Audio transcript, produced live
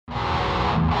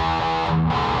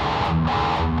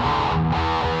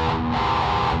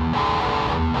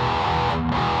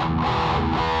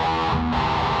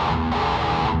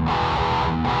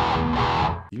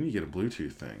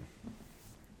Bluetooth thing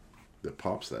that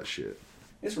pops that shit.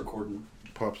 It's recording.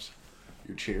 Pops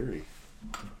your cherry.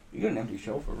 You got an empty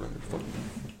shelf over there. Fucking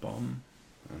bum.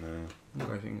 I know. What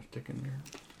do I think is sticking there?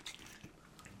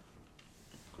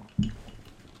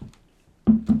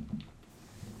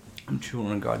 I'm chewing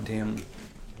on a goddamn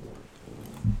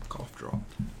cough drop.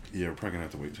 Yeah, we're probably gonna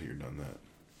have to wait till you're done that.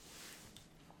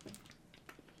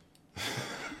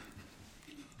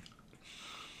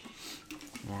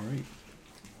 Alright.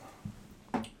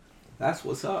 That's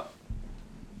what's up.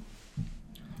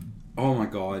 Oh my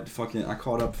god, fucking I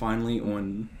caught up finally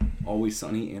on Always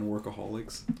Sunny and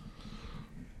Workaholics.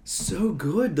 So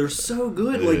good. They're so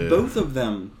good. Yeah. Like both of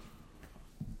them.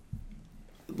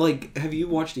 Like, have you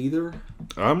watched either?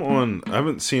 I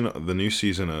haven't seen the new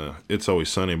season of It's Always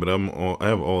Sunny, but I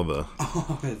have all the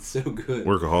Oh, it's so good.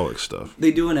 Workaholic stuff.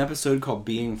 They do an episode called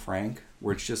Being Frank,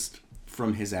 where it's just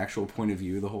from his actual point of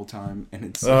view the whole time, and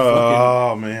it's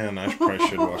Oh man, I probably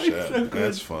should watch It's that. so good.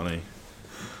 That's funny.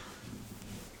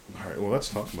 All right, well, let's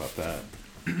talk about that.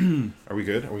 Are we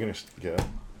good? Are we gonna go?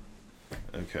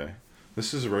 Okay.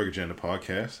 This is a Rogue Agenda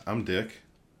podcast. I'm Dick.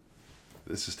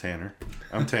 This is Tanner.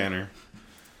 I'm Tanner.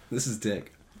 This is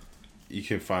Dick. You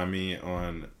can find me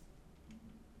on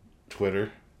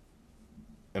Twitter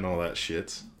and all that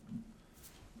shit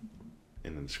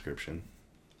in the description.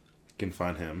 You can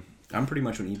find him I'm pretty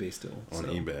much on eBay still. on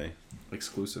eBay.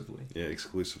 Exclusively. Yeah,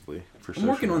 exclusively. For I'm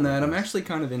working social on that. I'm media. actually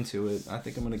kind of into it. I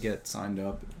think I'm going to get signed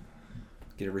up,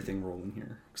 get everything rolling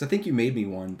here. Because I think you made me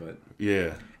one, but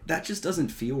Yeah. that just doesn't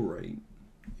feel right.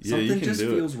 Yeah, you Something can just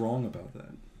do feels it. wrong about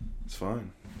that. It's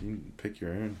fine. You can pick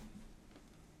your own.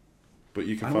 But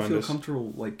you can I don't find feel us.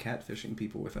 comfortable like catfishing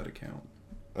people with that account.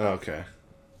 Oh, okay.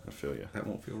 I feel you. That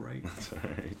won't feel right. That's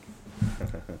alright.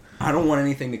 I don't want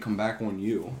anything to come back on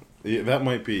you. Yeah, that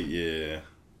might be, yeah.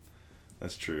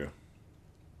 That's true.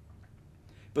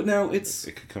 But no, it's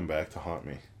It could come back to haunt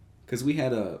me. because we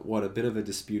had a bit of a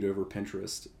dispute over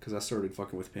Pinterest because I started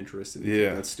fucking with Pinterest and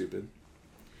Yeah. that's stupid.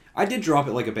 I did drop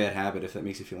it like a bad habit if that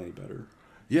makes you feel any better.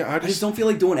 Yeah, I just don't feel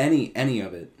like doing any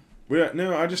of it. Yeah,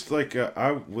 no, I just like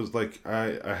I was like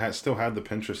I still had the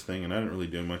Pinterest thing and I didn't really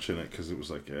do much in it because it was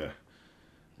like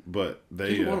but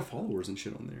they There's a lot of followers and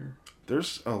shit on there.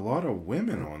 there's a lot of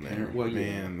women on there. Well, yeah.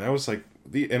 Man, that was like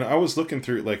and I was looking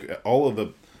through like all of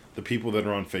the people that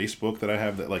are on Facebook that I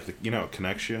have that like it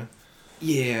connects you.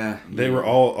 Yeah. They were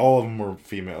all of them were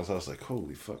females. I was like,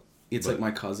 holy fuck. It's But- like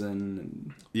my cousin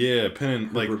and Yeah, pinning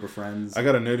her like group of friends. I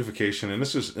got a notification, and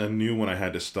this is a new one I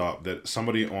had to stop, that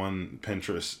somebody on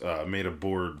Pinterest made a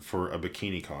board for a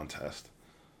bikini contest.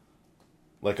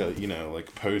 Like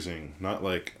like posing, not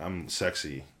like I'm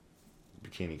sexy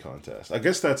bikini contest. I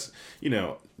guess that's,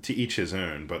 to each his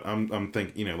own, but I'm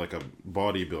thinking, like a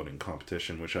bodybuilding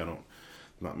competition, which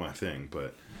not my thing,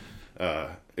 but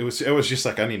it was just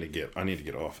like I need to get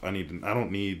off. I need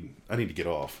to get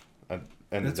off.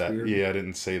 That's weird. Yeah, I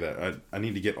didn't say that. I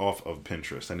need to get off of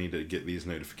Pinterest. I need to get these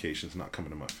notifications not coming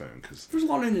to my phone because There's a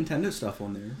lot of Nintendo stuff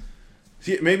on there.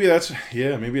 maybe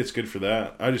it's good for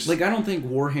that. I just Like, I don't think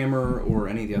Warhammer or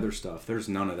any of the other stuff, there's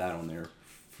none of that on there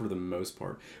for the most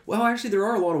part. Well, actually, there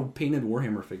are a lot of painted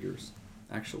Warhammer figures,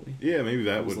 actually. yeah, maybe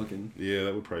that was would looking. yeah,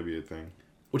 that would probably be a thing.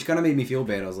 Which kind of made me feel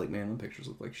bad. I was like, man, them pictures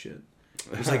look like shit.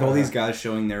 There's like all these guys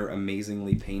showing their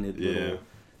amazingly painted little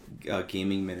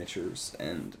gaming miniatures,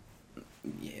 and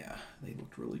yeah, they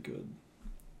looked really good.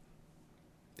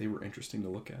 They were interesting to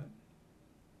look at.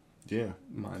 Yeah,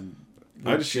 Mine,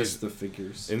 I just just use the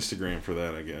figures. Instagram for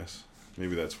that, I guess.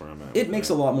 Maybe that's where I'm at. It makes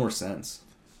a lot more sense.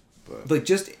 But Like,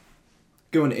 just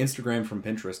going to Instagram from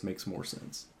Pinterest makes more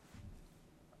sense.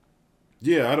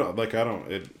 yeah,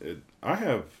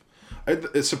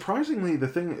 it's surprisingly the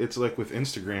thing. It's like with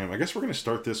Instagram. I guess we're gonna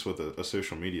start this with a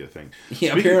social media thing.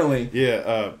 Yeah, apparently.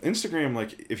 Yeah, Instagram.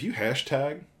 Like if you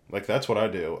hashtag, like that's what I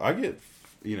do. I get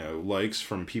likes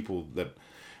from people that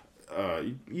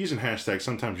using hashtags.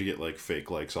 Sometimes you get like fake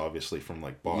likes, obviously from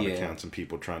like bot accounts and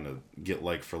people trying to get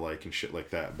like for like and shit like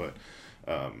that. But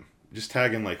just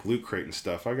tagging like Loot Crate and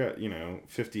stuff. I got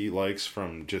 50 likes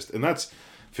from and that's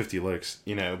 50 likes,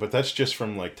 but that's just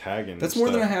from like tagging. That's and more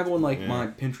stuff. than I have on like my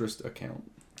Pinterest account.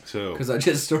 So Because I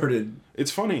just started.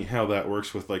 it's funny how that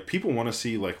works with like people want to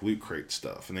see like Loot Crate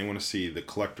stuff and they want to see the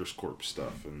Collector's Corp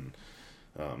stuff, and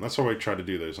that's why I try to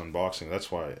do those unboxings. That's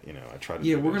why I try to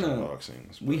do we're those gonna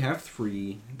unboxings. We have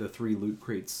the three Loot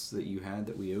Crates that you had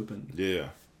that we opened. Yeah.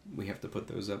 We have to put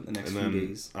those up in the next And few then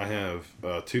days. I have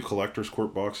 2 Collector's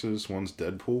Corp boxes. One's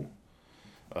Deadpool.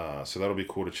 So that'll be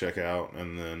cool to check out.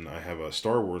 And then I have a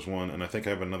Star Wars one, and I think I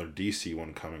have another DC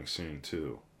one coming soon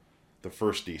too. The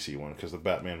first DC one, because the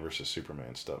Batman versus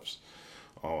Superman stuff's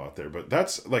all out there. But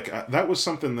that's like that was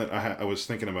something that I was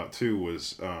thinking about too.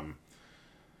 Was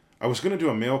I was gonna do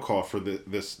a mail call for the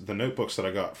notebooks that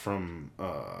I got from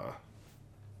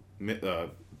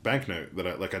Banknote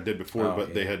that I did before,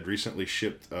 but they had recently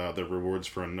shipped the rewards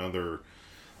for another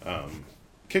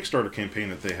Kickstarter campaign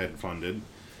that they had funded,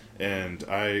 and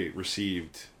I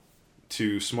received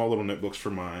 2 small little notebooks for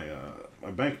my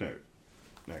Banknote.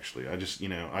 Actually, I just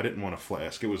I didn't want a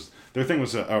flask. It was their thing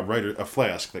was a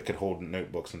flask that could hold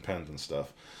notebooks and pens and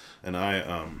stuff, and I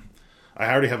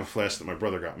already have a flask that my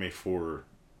brother got me for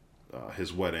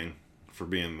his wedding for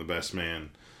being the best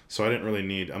man. So I didn't really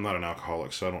need. I'm not an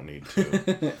alcoholic, so I don't need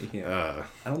 2. Yeah.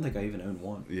 I don't think I even own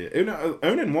one. Yeah,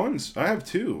 owning ones. I have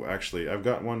 2 actually. I've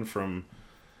got one from.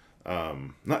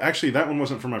 Not actually. That one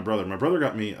wasn't from my brother. My brother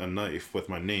got me a knife with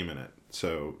my name in it.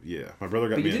 So yeah, my brother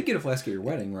got me. But you did get a flask at your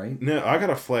wedding, right? No, I got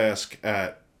a flask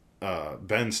at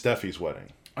Ben Steffi's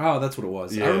wedding. Oh, that's what it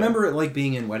was. Yeah. I remember it like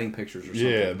being in wedding pictures or something.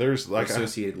 Yeah, there's like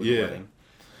associated with the wedding.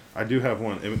 I do have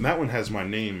one, and that one has my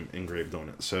name engraved on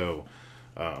it. So.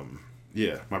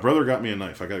 Yeah, my brother got me a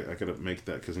knife. I gotta make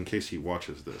that because in case he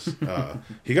watches this,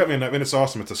 he got me a knife, and it's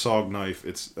awesome. It's a SOG knife.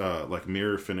 It's like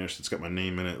mirror finished. It's got my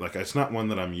name in it. Like it's not one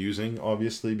that I'm using,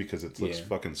 obviously, because it looks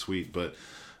fucking sweet. But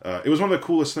it was one of the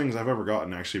coolest things I've ever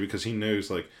gotten, actually, because he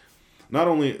knows like, not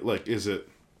only like is it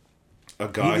a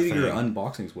guy thing. You did your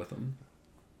unboxings with him.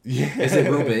 Yeah, is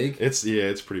it real big?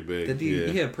 It's pretty big.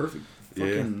 Yeah, perfect.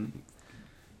 Fucking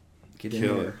get in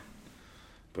there.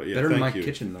 But yeah, better than my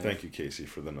kitchen knife. Thank you, Casey,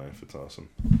 for the knife. It's awesome.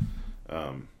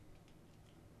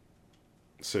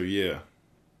 So yeah,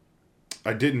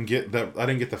 I didn't get that. I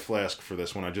didn't get the flask for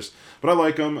this one. But I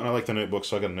like them and I like the notebook,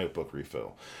 so I got a notebook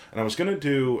refill. And I was gonna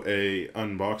do a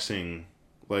unboxing,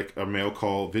 like a mail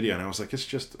call video, and I was like, it's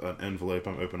just an envelope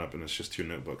I'm opening up, and it's just 2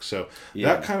 notebooks. So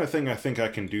that kind of thing, I think I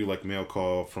can do like mail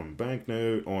call from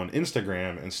Banknote on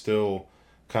Instagram and still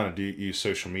kind of use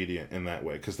social media in that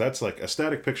way, because that's like a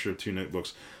static picture of 2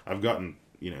 notebooks. I've gotten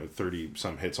 30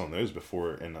 some hits on those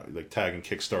before, and like tagging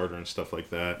Kickstarter and stuff like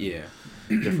that. Yeah.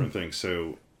 Different things.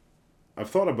 So I've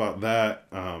thought about that.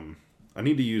 I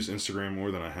need to use Instagram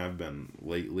more than I have been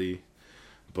lately,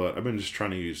 but I've been just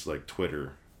trying to use like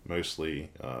Twitter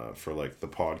mostly for like the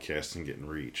podcast and getting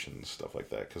reach and stuff like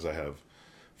that, because I have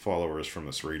followers from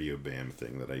this Radio Bam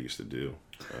thing that I used to do.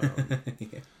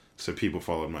 Yeah. So people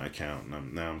followed my account,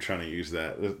 and I'm trying to use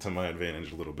that to my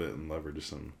advantage a little bit and leverage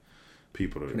some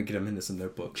people to get them into some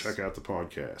notebooks. Check out the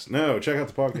podcast. No, check out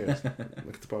the podcast.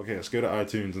 Look at the podcast. Go to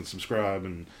iTunes and subscribe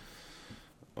and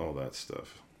all that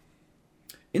stuff.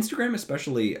 Instagram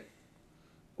especially,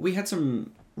 we had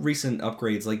some recent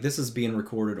upgrades. Like this is being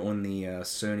recorded on the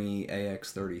Sony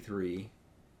AX33.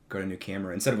 Got a new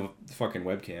camera instead of a fucking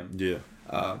webcam.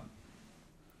 Yeah.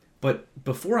 But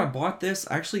before I bought this,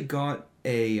 I actually got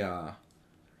a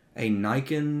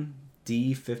Nikon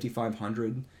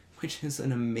D5500, which is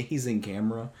an amazing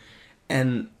camera,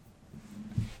 and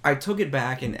I took it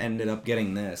back and ended up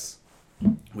getting this,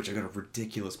 which I got a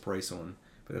ridiculous price on,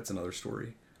 but that's another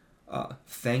story.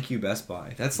 Thank you, Best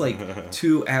Buy. That's like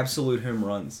 2 absolute home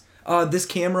runs. This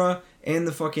camera and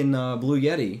the fucking Blue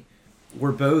Yeti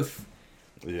were both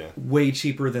way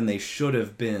cheaper than they should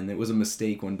have been. It was a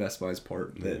mistake on Best Buy's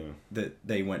part that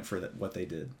they went for what they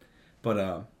did. But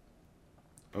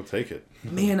I'll take it.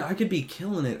 Man, I could be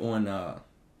killing it on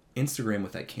Instagram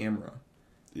with that camera.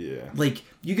 Yeah. Like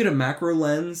you get a macro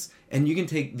lens and you can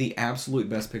take the absolute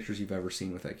best pictures you've ever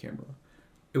seen with that camera.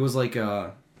 It was like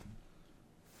 $800.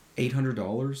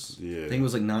 Yeah. I think it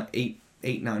was like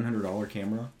 $900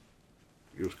 camera.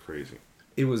 It was crazy.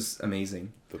 It was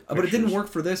amazing. But it didn't work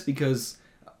for this because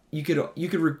you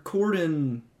could record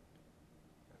in,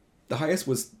 the highest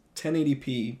was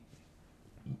 1080p.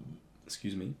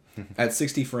 Excuse me, at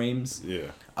 60 frames.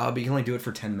 Yeah. But you can only do it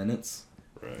for 10 minutes.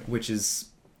 Right. Which is,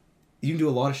 you can do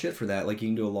a lot of shit for that. Like you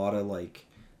can do a lot of like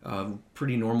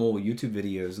pretty normal YouTube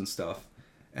videos and stuff.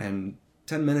 And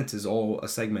 10 minutes is all a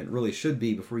segment really should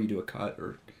be before you do a cut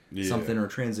or something, or a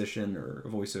transition or a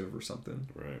voiceover or something.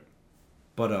 Right.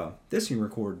 But this you can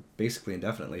record basically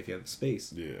indefinitely if you have the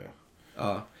space.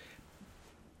 Yeah.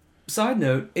 Side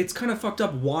note, it's kind of fucked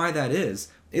up why that is.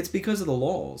 It's because of the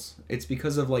laws. It's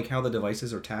because of like how the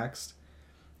devices are taxed.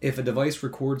 If a device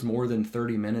records more than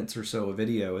 30 minutes or so of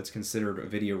video, it's considered a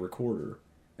video recorder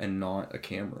and not a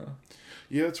camera.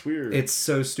 Yeah, it's weird. It's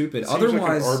so stupid. It seems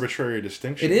otherwise, like an arbitrary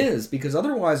distinction. It is, because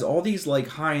otherwise all these like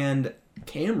high-end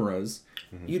cameras,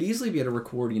 you'd easily be able to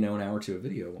record, an hour or 2 of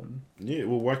video on. Yeah,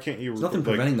 well, why can't you... There's nothing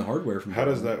preventing the hardware from... How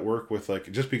does that work with, like...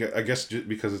 Just because... I guess just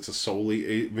because it's solely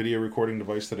a video recording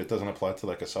device that it doesn't apply to,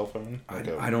 like, a cell phone? Like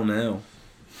I don't know.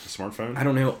 A smartphone? I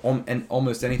don't know and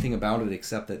almost anything about it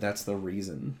except that that's the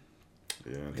reason.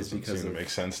 Yeah, it doesn't seem to make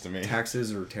sense to me.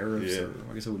 Taxes or tariffs, or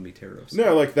I guess it wouldn't be tariffs.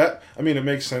 No, like that. I mean, it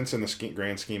makes sense in the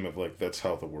grand scheme of like that's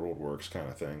how the world works, kind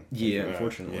of thing. Yeah,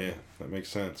 unfortunately. Yeah, that makes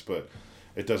sense, but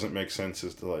it doesn't make sense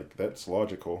as to like that's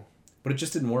logical. But it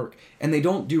just didn't work, and they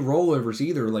don't do rollovers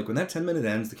either. Like when that 10-minute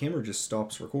ends, the camera just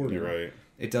stops recording. You're right.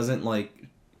 It doesn't like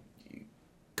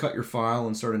cut your file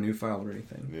and start a new file or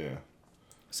anything. Yeah.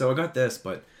 So I got this,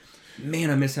 but man,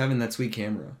 I miss having that sweet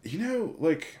camera. You know,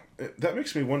 like that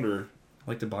makes me wonder. I'd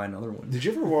like to buy another one. Did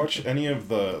you ever watch any of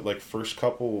the like first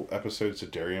couple episodes of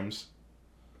Darium's?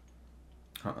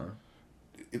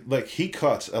 Like he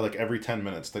cuts at like every 10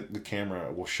 minutes, the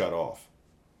camera will shut off.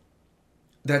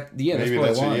 That's probably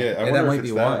why. Yeah, that might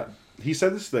be why. He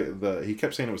said this. He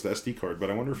kept saying it was the SD card,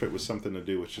 but I wonder if it was something to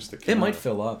do with just the camera. It might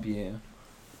fill up, yeah.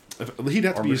 He'd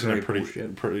have to be using a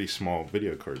pretty small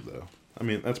video card, though. I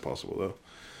mean, that's possible though.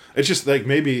 It's just like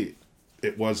maybe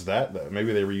it was that though.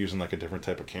 Maybe they were using like a different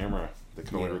type of camera that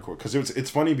can only record. Because it's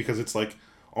funny because it's like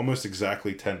almost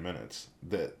exactly 10 minutes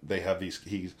that they have these.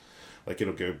 He's like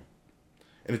it'll go,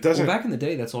 and it doesn't. Well, back in the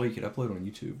day, that's all you could upload on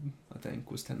YouTube. I think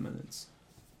was 10 minutes.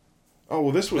 Oh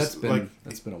well, this was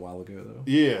that's been a while ago though.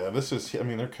 Yeah, this is. I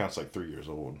mean, their account's like 3 years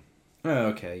old. Oh,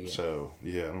 okay. Yeah. So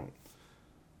yeah, I don't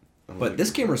but this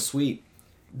camera's sweet.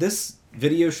 This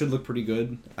video should look pretty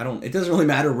good. It doesn't really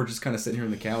matter. We're just kind of sitting here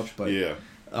on the couch, but yeah.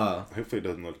 Hopefully it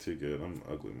doesn't look too good. I'm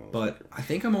ugly, motherfucker. But I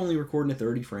think I'm only recording at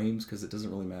 30 frames because it doesn't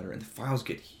really matter, and the files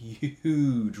get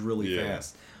huge really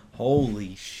fast.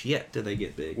 Holy shit, do they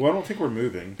get big? Well, I don't think we're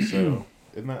moving, so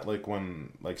isn't that like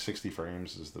when like 60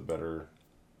 frames is the better?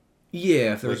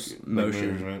 Yeah, if there's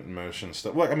motion. Like movement and motion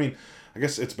stuff. Well, I mean, I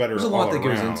guess it's better. There's a lot that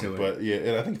goes into it, but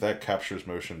yeah, I think that captures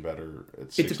motion better.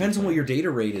 It depends on what your data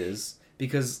rate is,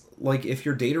 because like if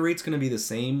your data rate's going to be the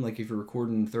same, like if you're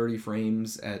recording 30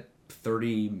 frames at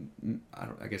 30,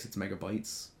 I guess it's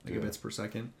megabits per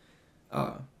second,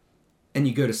 and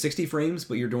you go to 60 frames,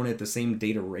 but you're doing it at the same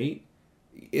data rate,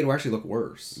 it'll actually look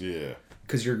worse. Yeah.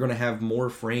 Because you're going to have more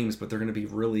frames, but they're going to be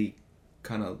really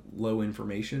kind of low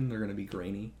information. They're going to be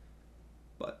grainy.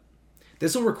 But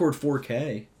this will record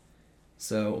 4K,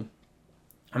 so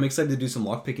I'm excited to do some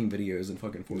lockpicking videos in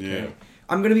fucking 4K. Yeah.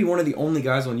 I'm going to be one of the only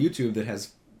guys on YouTube that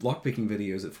has lockpicking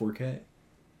videos at 4K.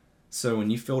 So when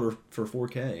you filter for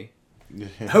 4K,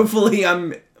 hopefully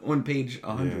I'm on page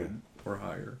 100 or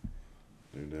higher.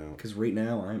 Because right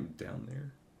now I'm down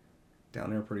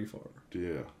there pretty far.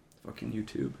 Yeah. Fucking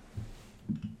YouTube.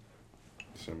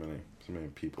 So many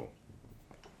people.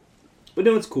 But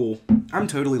no, it's cool. I'm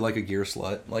totally like a gear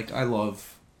slut. Like I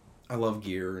love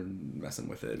gear and messing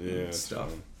with it and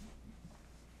stuff.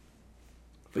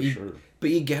 Fun. But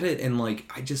you get it, and like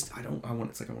I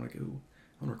want to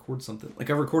record something. Like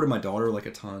I recorded my daughter like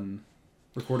a ton.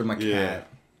 Recorded my cat.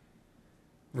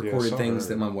 Recorded things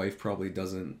that my wife probably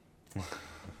doesn't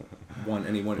want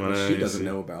anyone she doesn't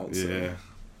know about. So. Yeah.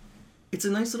 It's a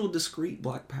nice little discreet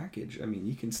black package. I mean,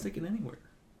 you can stick it anywhere.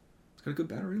 It's got a good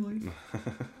battery life.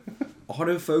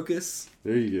 Autofocus.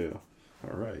 There you go.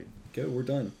 All right. Go, we're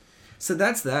done. So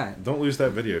that's that. Don't lose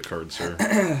that video card, sir.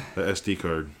 The SD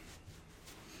card.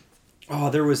 Oh,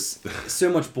 there was so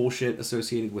much bullshit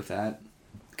associated with that.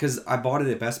 Because I bought it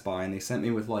at Best Buy, and they sent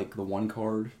me with, like, the one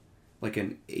card. Like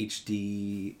an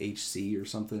HC or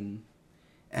something.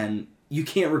 And you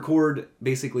can't record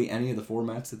basically any of the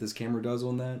formats that this camera does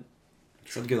on that.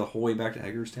 So I have to go the whole way back to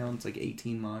Hagerstown. It's like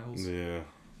 18 miles. Yeah. It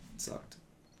sucked.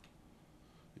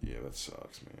 Yeah, that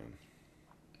sucks, man.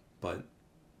 But,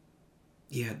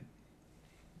 yeah,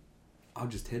 I'll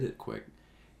just hit it quick.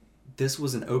 This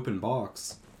was an open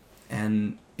box,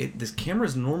 and this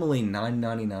camera's normally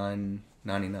 $999.99,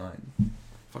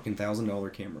 fucking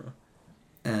 $1,000 camera,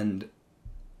 and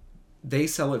they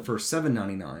sell it for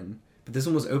 $799. But this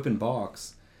one was open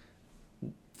box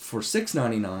for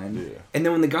 $699. Yeah. And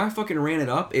then when the guy fucking ran it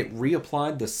up, it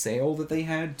reapplied the sale that they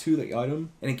had to the item,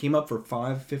 and it came up for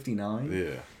 $559.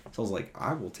 Yeah. So I was like,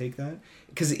 I will take that.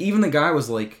 Because even the guy was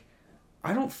like,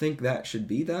 I don't think that should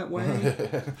be that way.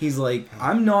 He's like,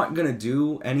 I'm not going to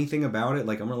do anything about it.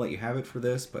 Like, I'm going to let you have it for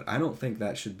this, but I don't think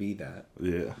that should be that.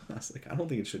 Yeah. I was like, I don't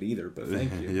think it should either, but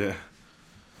thank you. Yeah.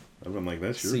 I've been like,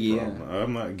 that's your problem.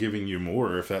 I'm not giving you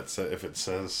more if it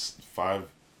says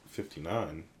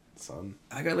 $559, son.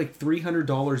 I got like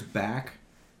 $300 back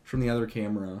from the other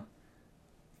camera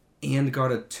and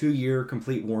got a 2-year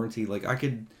complete warranty. Like, I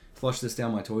could flush this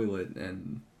down my toilet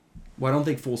and... Well, I don't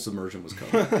think full submersion was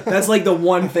covered. That's like the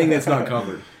one thing that's not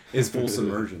covered is full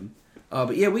submersion.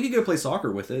 But yeah, we could go play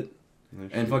soccer with it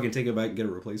and fucking take it back and get a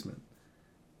replacement.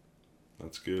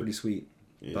 That's good. Pretty sweet.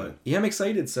 Yeah. But yeah, I'm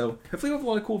excited. So hopefully we'll have a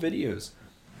lot of cool videos.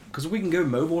 Because we can go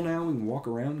mobile now. We can walk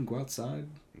around and go outside.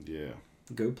 Yeah.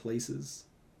 Go places.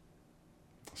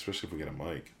 Especially if we get a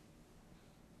mic.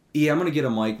 Yeah, I'm gonna get a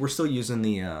mic. We're still using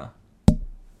the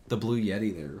Blue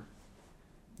Yeti there.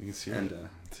 You can see and, it.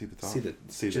 See the top.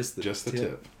 See just the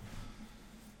tip.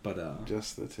 But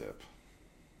just the tip.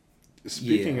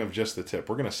 Speaking of just the tip,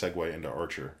 we're gonna segue into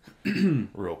Archer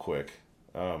real quick.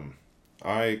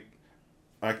 I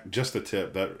just the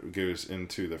tip that goes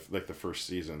into the first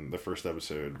season, the first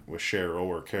episode with Cheryl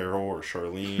or Carol or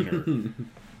Charlene or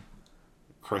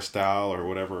Crystal or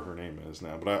whatever her name is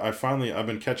now. But I've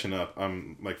been catching up.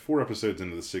 I'm like 4 episodes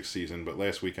into the 6th season, but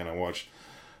last weekend I watched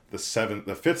the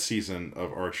 5th season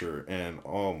of Archer, and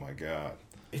oh my god,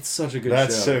 it's such a good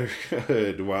That's show. so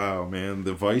good. Wow, man.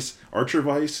 Archer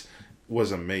Vice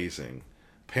was amazing.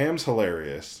 Pam's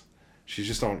hilarious. She's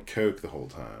just on coke the whole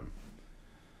time.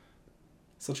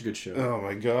 Such a good show. Oh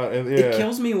my god. And, yeah. It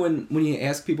kills me when you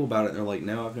ask people about it and they're like,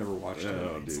 no, I've never watched it.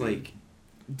 It's like,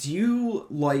 do you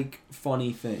like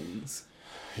funny things?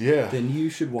 Yeah. Then you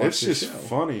should watch It's just show.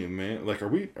 funny, man. Like, are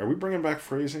we bringing back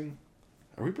phrasing?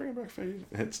 Are we bringing back phrasing?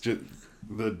 It's just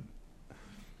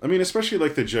I mean, especially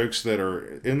like the jokes that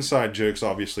are inside jokes,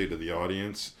 obviously, to the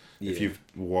audience. Yeah. If you've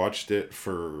watched it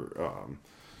for...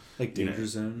 like Danger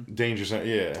Zone? Danger Zone,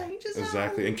 yeah. Danger Zone.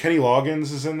 Exactly. And Kenny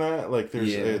Loggins is in that. Like,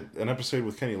 there's an episode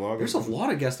with Kenny Loggins. There's a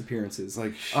lot of guest appearances.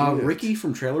 Like, Ricky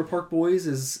from Trailer Park Boys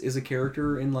is a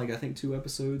character in, like, I think 2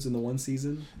 episodes in the 1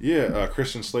 season. Yeah,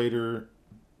 Christian Slater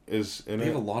is in it. They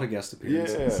have a lot of guest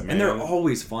appearances. Yeah, man. And they're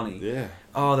always funny. Yeah.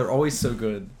 Oh, they're always so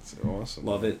good. It's awesome.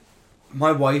 Love it.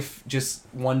 My wife just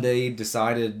one day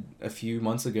decided a few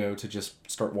months ago to just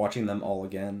start watching them all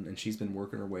again, and she's been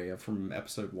working her way up from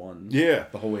episode 1. Yeah,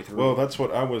 the whole way through. Well, that's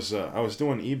what I was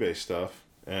doing eBay stuff,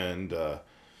 and I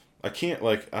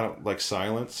don't like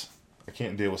silence. I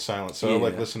can't deal with silence, so I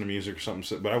like listen to music or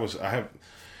something. But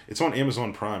it's on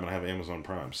Amazon Prime, and I have Amazon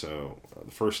Prime, so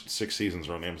the first 6 seasons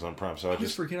are on Amazon Prime. So I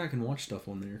just forget I can watch stuff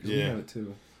on there because we have it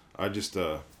too. I just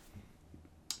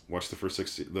watched the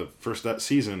first that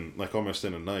season like almost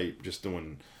in a night, just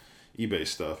doing eBay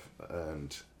stuff,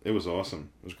 and it was awesome.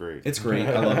 It was great. It's great.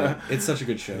 I love it. It's such a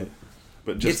good show.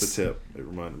 But just the tip, it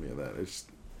reminded me of that.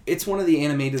 It's one of the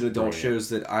animated adult shows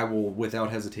that I will, without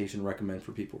hesitation, recommend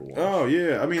for people to watch. Oh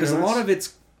yeah, I mean, because a lot of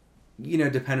it's,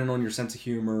 dependent on your sense of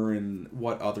humor and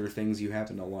what other things you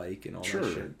happen to like and all that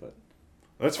shit. But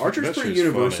Archer's pretty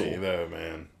universal, funny, though,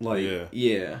 man. Like,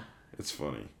 yeah, it's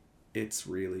funny. It's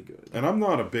really good. And I'm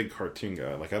not a big cartoon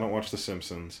guy. Like, I don't watch The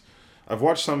Simpsons. I've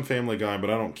watched some Family Guy, but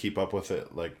I don't keep up with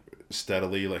it, like,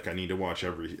 steadily. Like, I need to watch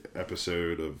every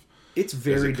episode of... It's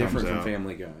very different from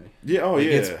Family Guy. Yeah,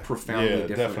 It's profoundly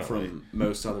different from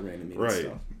most other animated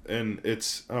stuff. And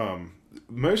it's...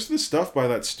 most of the stuff by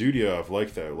that studio I've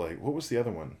liked, though. Like, what was the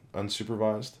other one?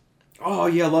 Unsupervised? Oh,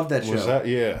 yeah, I love that show. Was that?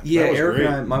 Yeah. Yeah, that was Eric great.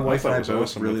 and my wife and I both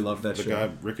awesome. really loved that show. The guy,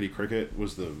 Rickety Cricket,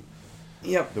 was the...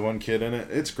 Yep. The one kid in it.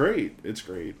 It's great. It's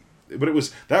great. But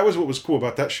that was what was cool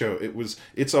about that show.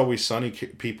 It's Always Sunny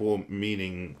people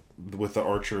meeting with the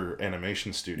Archer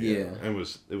Animation Studio. Yeah. It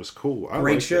was cool.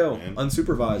 Great show.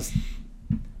 Unsupervised.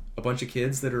 A bunch of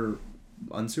kids that are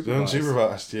unsupervised.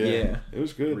 Unsupervised, yeah. Yeah. It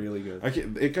was good. Really good.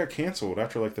 It got canceled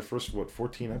after like the first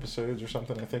 14 episodes or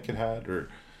something I think it had, or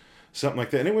something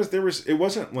like that. And it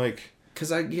wasn't like... Because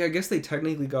I guess they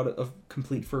technically got a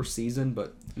complete first season,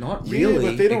 but not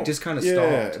really. But they just kind of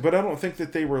stopped. But I don't think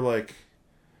that they were like...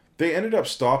 They ended up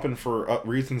stopping for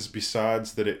reasons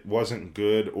besides that it wasn't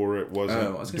good or it wasn't I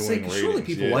was going to say, because surely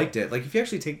people liked it. Like, if you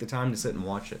actually take the time to sit and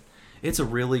watch it, it's a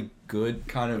really good,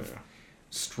 kind of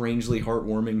strangely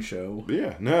heartwarming show.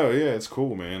 Yeah. No, yeah, it's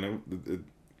cool, man.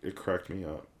 It cracked me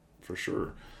up, for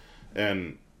sure.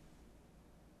 And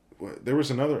there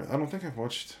was another... I don't think I've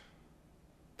watched...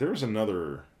 There was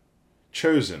another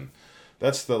Chosen.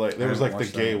 That's the there was like the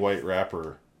gay white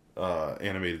rapper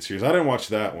animated series. I didn't watch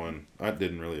that one. That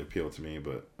didn't really appeal to me,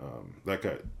 but that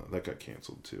got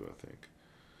canceled too, I think.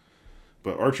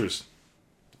 But Archer's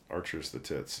the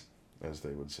tits, as they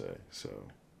would say. So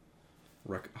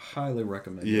highly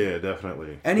recommend. Yeah,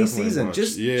 definitely. Any season,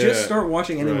 just start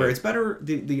watching anywhere. Right. It's better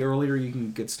the earlier you can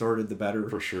get started, the better.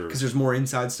 For sure. Because there's more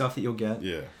inside stuff that you'll get.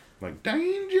 Yeah, like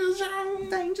Danger Zone.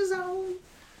 Danger Zone.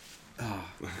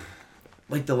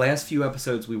 Like the last few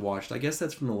episodes we watched, I guess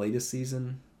that's from the latest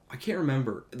season. I can't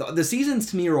remember. The seasons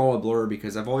to me are all a blur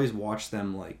because I've always watched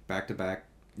them like back to back,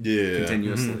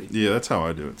 continuously. Mm-hmm. Yeah, that's how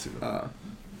I do it too.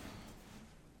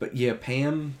 But yeah,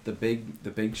 Pam, the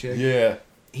big chick. Yeah,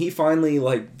 he finally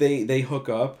they hook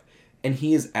up, and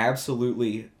he is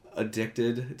absolutely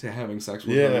addicted to having sex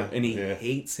with her, and he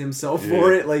hates himself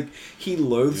for it. Like he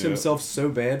loathes himself so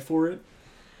bad for it.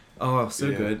 Oh, so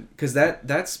Yeah. good. Because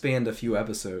that spanned a few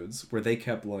episodes where they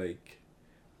kept, like...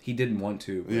 He didn't want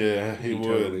to. But Yeah, he would.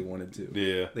 totally wanted to.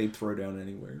 Yeah. They'd throw down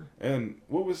anywhere. And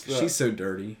what was the... She's so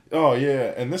dirty. Oh,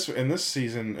 yeah. And this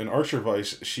season, in Archer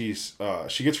Vice, she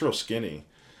gets real skinny.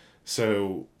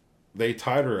 So they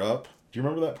tied her up. Do you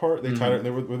remember that part? They tied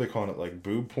her... What were they calling it? Like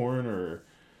boob porn or...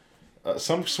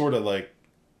 some sort of like...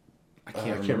 I I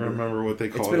can't remember what they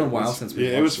called it. It's been a while since we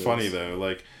Yeah, it was watched funny, this. though.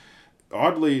 Like,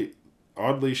 oddly,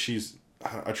 she's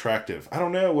attractive. I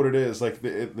don't know what it is. Like,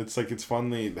 it's like it's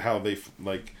funny how they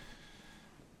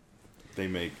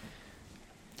make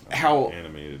How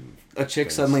animated a chick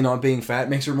things. suddenly not being fat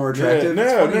makes her more attractive. Yeah,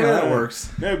 It's no, funny no, how that no.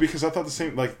 works. No, because I thought the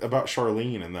same like about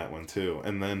Charlene in that one too,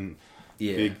 and then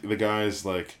Yeah. the guy's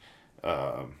like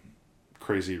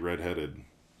crazy redheaded.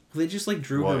 They just like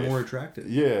drew Wife. her more attractive.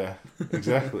 Yeah,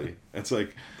 exactly. It's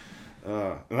like,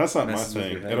 and that's not my Messes with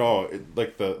thing your head. at all.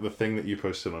 Like the thing that you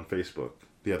posted on Facebook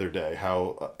the other day,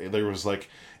 how there was like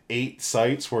 8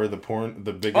 sites where the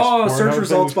biggest. Oh, porn search thing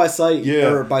results was- by site Yeah.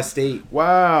 or by state.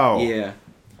 Wow. Yeah.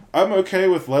 I'm okay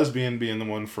with lesbian being the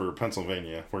one for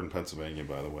Pennsylvania. We're in Pennsylvania,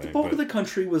 by the way. The bulk but- of the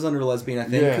country was under lesbian, I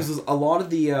think, Yeah. because a lot of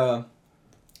the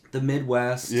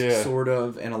Midwest, Yeah. sort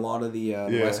of, and a lot of the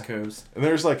West Coast and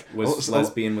there's like was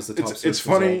lesbian was the top. It's search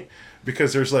funny result.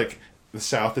 because there's like the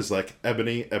South is like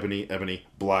ebony,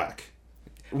 black.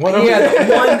 Yeah,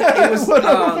 the one it was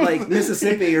like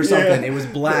Mississippi or something. Yeah. It was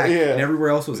black, Yeah. and everywhere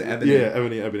else was ebony. Yeah,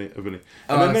 ebony.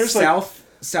 And then there's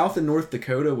South and North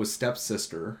Dakota was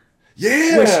stepsister.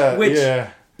 which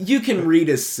yeah. You can read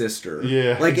as sister.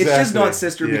 Yeah, Like, it's just exactly. not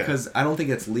sister Yeah. because I don't think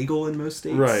it's legal in most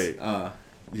states. Right.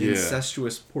 Yeah.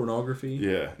 Incestuous pornography.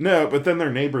 Yeah. No, but then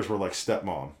their neighbors were like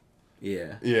stepmom.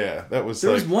 Yeah. Yeah, that was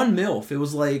There like was one MILF. It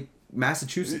was like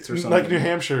Massachusetts or something. like New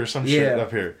Hampshire or some shit Yeah.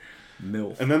 up here.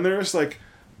 MILF. And then there's like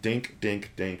dink,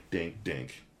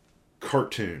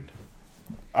 cartoon.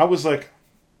 I was like,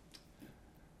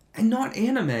 And not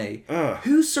anime. Ugh.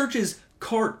 Who searches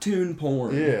cartoon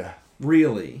porn? yeah.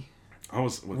 Really? I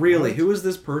was like, Really? what? Who is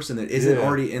this person that isn't Yeah.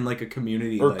 already in like a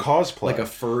community Or like, cosplay. like a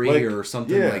furry Like, or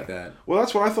something yeah. like that? Well,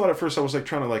 that's what I thought at first. I was like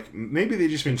trying to like maybe they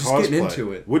just mean Just cosplay. getting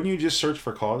into it. Wouldn't you just search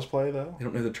for cosplay though? They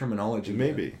don't know the terminology.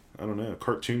 Maybe. yet. I don't know.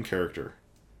 Cartoon character.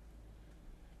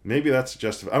 Maybe that's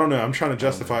justified. I don't know. I'm trying to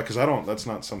justify because I don't. That's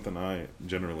not something I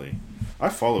generally. I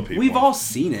follow people. We've all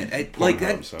seen it. Like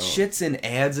that Pornhub, so. shit's in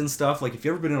ads and stuff. Like if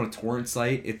you ever been on a torrent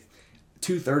site,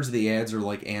 2/3 of the ads are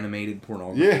like animated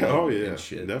pornography. Yeah. Oh yeah. and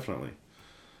shit. Definitely.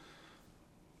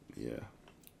 Yeah.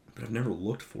 But I've never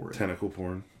looked for it. Tentacle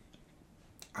porn.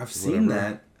 I've seen whatever.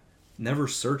 that. Never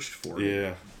searched for it.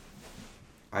 Yeah.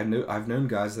 I've known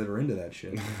guys that are into that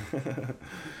shit.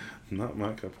 Not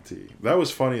my cup of tea. That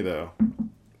was funny though.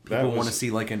 People want to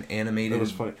see like an animated That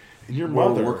was funny. And your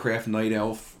World of mother. Warcraft night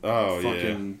elf. Oh,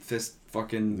 fucking fist.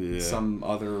 Fucking Yeah. some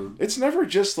other It's never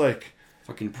just like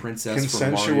fucking princess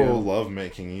consensual from Mario.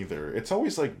 lovemaking either. It's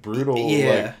always like brutal.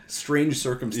 Yeah, Like, strange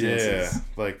circumstances. yeah.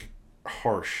 Like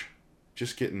harsh.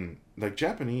 Just getting like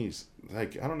Japanese.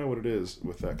 Like I don't know what it is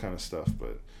with that kind of stuff,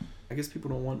 but I guess people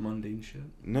don't want mundane shit.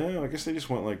 no, I guess they just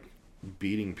want like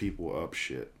beating people up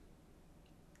shit.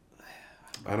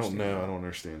 I don't know. I don't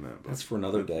understand that. But That's for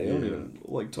another day. I don't Yeah. even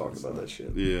like talking about that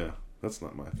shit. yeah, that's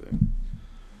not my thing.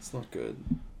 It's not good.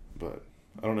 But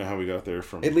I don't know how we got there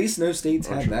from. At least no states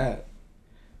had Archer. that.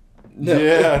 No,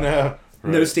 Yeah, no.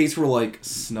 no Right. states were like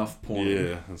snuff porn.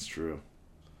 Yeah, that's true.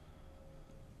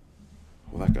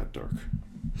 Well, that got dark.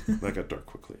 That got dark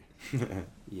quickly.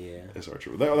 Yeah. As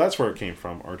Archer. That's where it came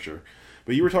from, Archer.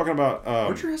 But you were talking about.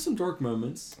 Archer has some dark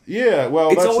moments. Yeah, well,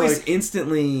 It's that's always like,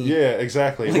 instantly. yeah,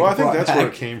 exactly. like, well, I think brought that's where it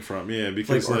back. came from. Yeah, Like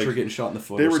because Archer getting shot in the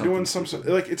foot. they or were something. doing some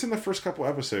like it's in the first couple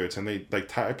episodes, and they like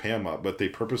tie Pam up, but they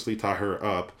purposely tie her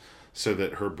up so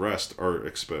that her breasts are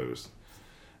exposed,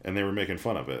 and they were making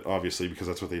fun of it, obviously, because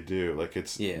that's what they do. Like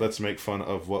it's let's make fun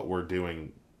of what we're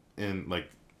doing, in like,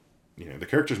 you know, the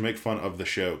characters make fun of the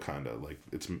show, kind of like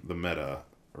it's the meta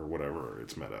or whatever,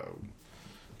 it's meta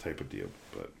type of deal.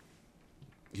 But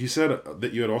you said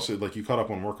that you had also like you caught up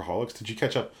on Workaholics. Did you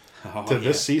catch up to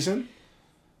this season?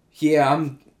 Yeah,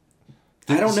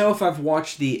 I don't know if I've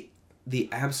watched the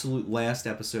absolute last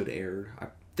episode aired. I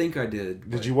think I did.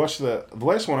 Did you watch the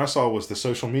last one I saw was the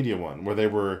social media one where they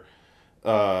were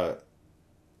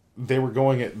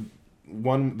going at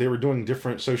one, they were doing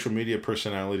different social media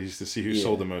personalities to see who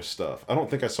sold the most stuff. I don't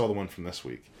think I saw the one from this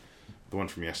week, the one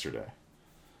from yesterday.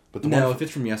 But if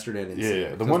it's from yesterday, I didn't see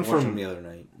it. the 'cause one I was watching from the other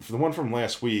night. the one from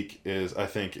last week is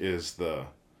the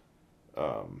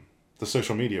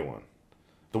social media one.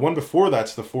 The one before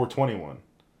that's the 420 one.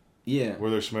 Yeah. Where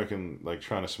they're smoking, like,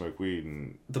 trying to smoke weed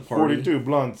and... The party. 42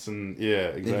 blunts and... Yeah,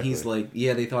 exactly. And he's like,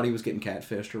 yeah, they thought he was getting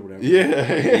catfished or whatever.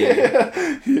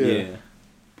 Yeah. Yeah.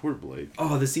 Poor Blake.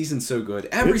 Oh, the season's so good.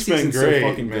 Every It's season's been great, so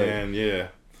fucking good. man, yeah.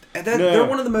 And they're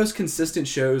one of the most consistent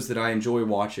shows that I enjoy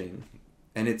watching.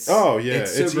 And it's... Oh, yeah.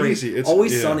 It's so great. Easy. It's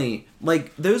Always Sunny.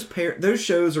 Like, those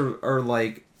shows are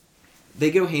like...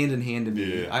 They go hand in hand to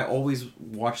me. Yeah. I always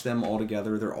watch them all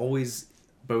together. They're always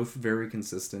both very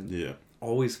consistent. Yeah.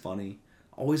 Always funny.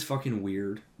 Always fucking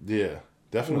weird. Yeah.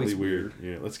 Definitely Always weird.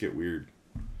 Yeah, let's get weird.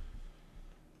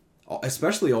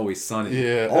 Especially Always Sunny.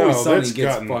 Yeah. Always Sunny that's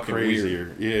gets gotten fucking crazier.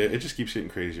 weird. Yeah, it just keeps getting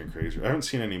crazier and crazier. I haven't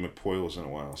seen any McPoyles in a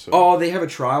while, so... Oh, they have a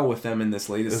trial with them in this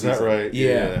latest Is season. that right?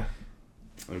 Yeah.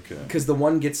 Okay. Because the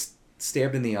one gets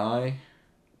stabbed in the eye.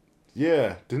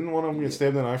 Yeah. Didn't one of them get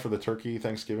stabbed in the eye for the turkey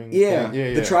Thanksgiving? Yeah.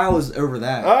 Yeah. The trial is over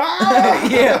that. Ah!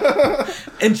 Yeah.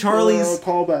 And Charlie's...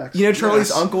 callbacks. You know Charlie's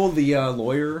Yes. uncle, the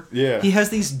lawyer? Yeah. He has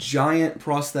these giant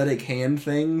prosthetic hand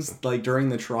things, like, during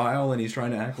the trial, and he's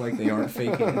trying to act like they aren't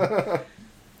fake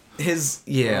hands.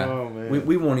 Oh, man.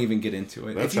 We won't even get into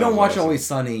it. That If you don't sounds watch awesome. Always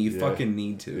Sunny, you Yeah. fucking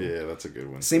need to. Yeah, that's a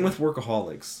good one. Same with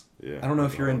Workaholics. Yeah. I don't know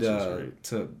if you're Workaholics is into great.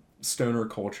 to stoner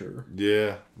culture.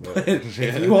 Yeah. But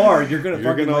if you are, you're gonna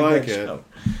fucking like that it. show.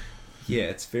 Yeah,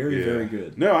 it's very, very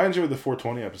good. No, I enjoyed the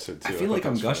 420 episode too. I feel like thought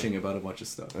I'm that was gushing about a bunch of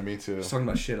stuff. funny. Me too. Just talking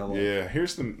about shit I love. Yeah,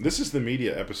 this is the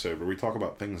media episode where we talk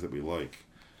about things that we like.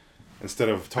 Instead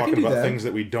of talking do about that. things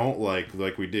that we don't like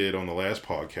we did on the last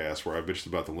podcast where I bitched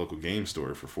about the local game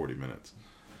store for 40 minutes.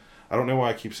 I don't know why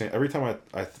I keep saying... Every time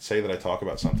I say that I talk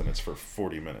about something, it's for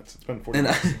 40 minutes. It's been 40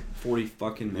 minutes. 40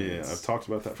 fucking minutes. Yeah, I've talked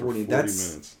about that for 40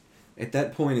 minutes. At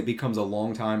that point, it becomes a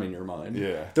long time in your mind.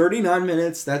 Yeah. 39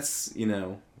 minutes, that's,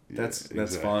 that's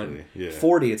exactly. fine. Yeah.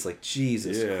 40, it's like,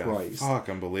 Jesus Christ. Fuck,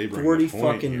 I'm belaboring 40 the point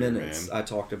fucking here, minutes. man. I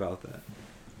talked about that.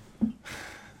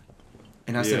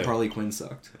 And I said Harley Quinn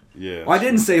sucked. Yeah. Well, I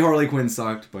didn't say Harley Quinn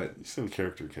sucked, but... You said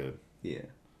character kid. Yeah.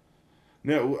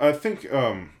 No, I think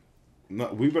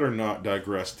we better not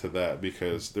digress to that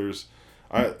because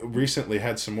I recently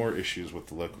had some more issues with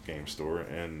the local game store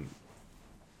and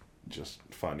just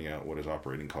finding out what his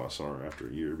operating costs are after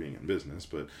a year being in business.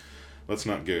 But let's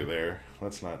not go there.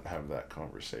 Let's not have that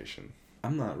conversation.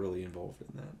 I'm not really involved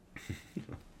in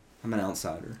that. I'm an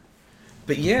outsider.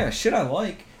 But yeah, shit I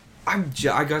like. I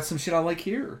got some shit I like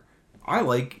here. I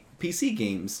like PC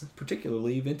games,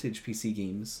 particularly vintage PC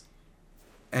games.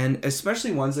 And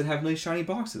especially ones that have nice shiny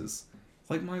boxes.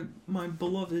 Like my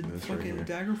beloved fucking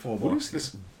Daggerfall box. What is this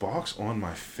box on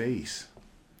my face?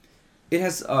 It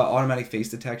has automatic face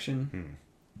detection.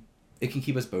 It can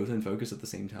keep us both in focus at the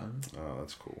same time. Oh,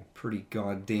 that's cool. Pretty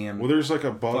goddamn. Well, there's like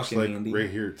a box like handy. right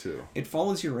here too. It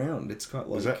follows you around. It's got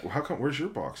like. Is that how come? Where's your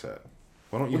box at?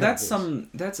 Why don't you? Well, have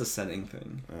that's a setting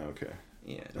thing. Oh, okay.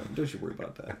 Yeah, don't you worry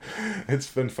about that.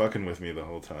 It's been fucking with me the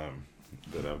whole time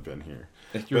that I've been here.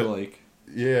 You're like.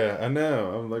 Yeah, I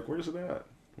know. I'm like, where's it at?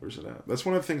 Where's it at? That's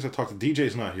one of the things I talked to.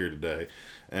 DJ's not here today,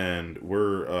 and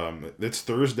we're it's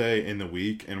Thursday in the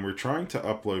week, and we're trying to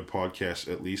upload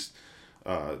podcasts at least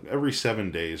every 7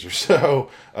 days or so.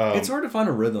 It's hard to find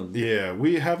a rhythm. Yeah,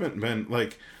 we haven't been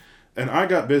like, and I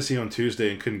got busy on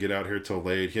Tuesday and couldn't get out here till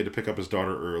late. He had to pick up his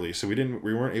daughter early, so we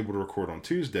weren't able to record on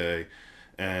Tuesday,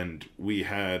 and we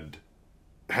hadn't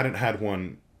had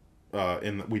one.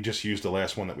 We just used the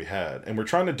last one that we had, and we're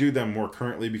trying to do them more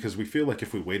currently because we feel like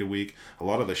if we wait a week, a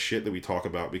lot of the shit that we talk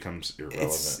about becomes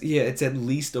irrelevant. It's at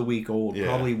least a week old, Yeah.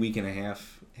 probably a week and a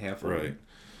half Right. old.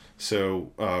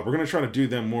 So we're gonna try to do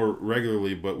them more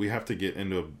regularly, but we have to get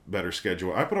into a better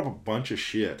schedule. I put up a bunch of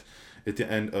shit at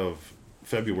the end of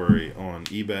February on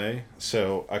eBay,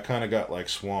 so I kind of got like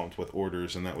swamped with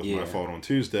orders, and that was my fault on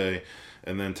Tuesday.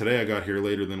 And then today I got here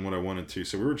later than what I wanted to,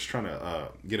 so we were just trying to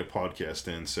get a podcast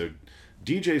in. So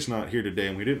DJ's not here today,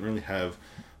 and we didn't really have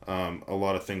a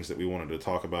lot of things that we wanted to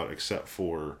talk about except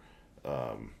for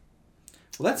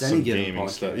Well, that's some any given gaming podcast.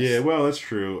 stuff. Yeah, well, that's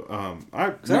true.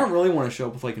 Because I don't really want to show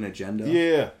up with like an agenda.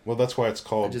 Yeah, well, that's why it's I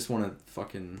called just want to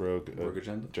fucking Rogue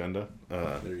agenda.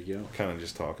 There you go. Kind of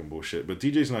just talking bullshit. But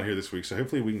DJ's not here this week, so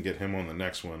hopefully we can get him on the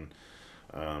next one.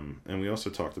 And we also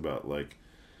talked about like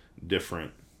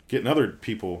getting other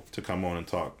people to come on and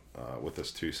talk with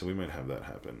us too. So we might have that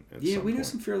happen. Yeah, we know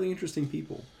some fairly interesting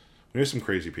people. We know some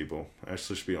crazy people. Let's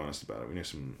just be honest about it. We know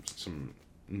some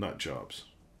nut jobs.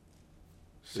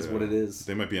 Is what it is.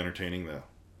 They might be entertaining though.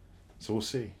 So we'll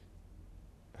see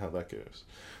how that goes.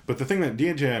 But the thing that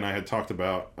DJ and I had talked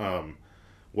about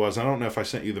was, I don't know if I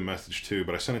sent you the message too,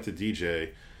 but I sent it to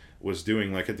DJ, was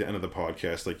doing like at the end of the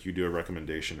podcast, like you do a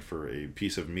recommendation for a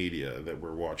piece of media that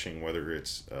we're watching, whether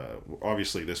it's,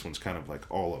 obviously this one's kind of like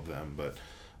all of them, but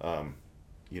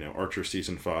Archer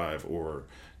Season 5 or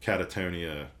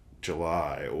Catatonia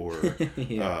July or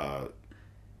Yeah.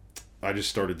 I just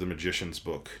started The Magician's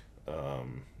Book,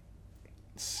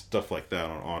 stuff like that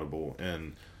on Audible.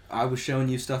 And I was showing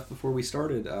you stuff before we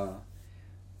started.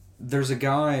 There's a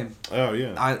guy. oh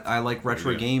yeah, I like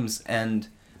retro games, and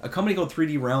a company called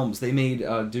 3D Realms. They made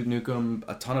Duke Nukem,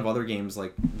 a ton of other games.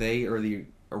 Like, they are the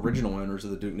original owners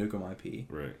of the Duke Nukem IP.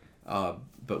 right.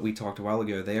 But we talked a while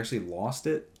ago. They actually lost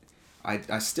it.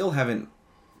 I still haven't.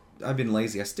 I've been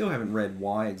lazy. I still haven't read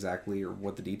why exactly or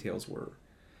what the details were.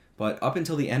 But up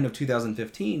until the end of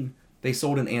 2015, they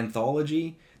sold an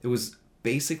anthology that was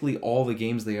basically all the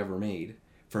games they ever made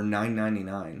for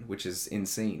 $9.99, which is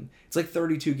insane. It's like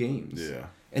 32 games. Yeah.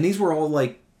 And these were all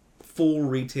like full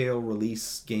retail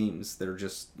release games that are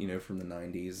just, from the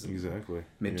 90s. Exactly.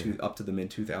 Up to the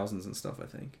mid 2000s and stuff, I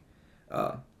think.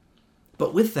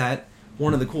 But with that,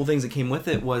 one of the cool things that came with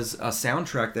it was a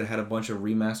soundtrack that had a bunch of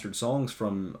remastered songs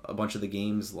from a bunch of the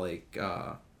games, like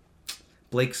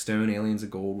Blake Stone, Aliens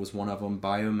of Gold was one of them,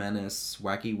 Biomenace,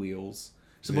 Wacky Wheels.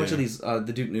 There's a bunch of these,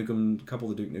 the Duke Nukem,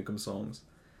 couple of the Duke Nukem songs.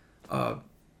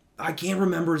 I can't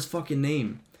remember his fucking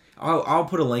name. I'll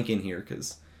put a link in here,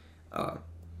 because...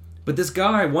 but this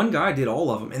guy, one guy did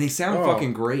all of them, and they sound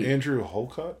fucking great. Andrew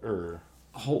Holcott, or...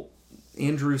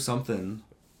 Andrew something.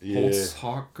 Yeah.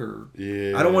 Holtzhawk, or...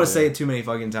 Yeah. I don't want to say it too many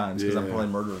fucking times, because I'm probably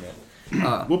murdering it.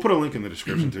 We'll put a link in the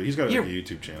description, too. He's got a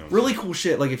YouTube channel. Really cool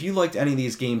shit. Like, if you liked any of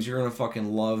these games, you're gonna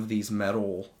fucking love these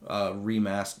metal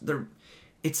remaster.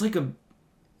 It's like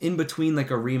in between like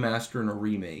a remaster and a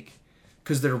remake,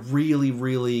 because they're really,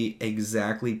 really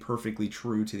exactly perfectly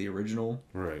true to the original.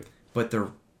 Right. But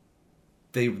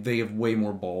they have way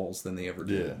more balls than they ever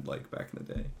did, like back in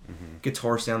the day. Mm-hmm.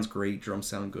 Guitar sounds great, drums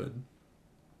sound good.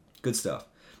 Good stuff.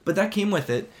 But that came with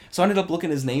it, so I ended up looking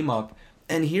his name up,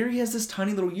 and here he has this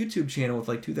tiny little YouTube channel with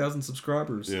like 2,000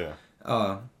 subscribers. Yeah.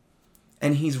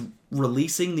 And he's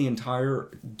releasing the entire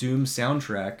Doom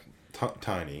soundtrack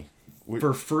Tiny.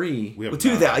 for free. We have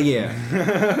 2,000,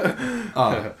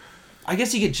 yeah. I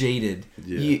guess you get jaded.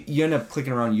 Yeah. You end up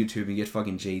clicking around YouTube and you get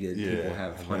fucking jaded. Yeah. People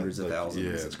have hundreds of thousands.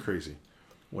 Yeah, it's crazy.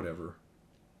 Whatever.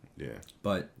 Yeah.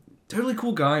 But totally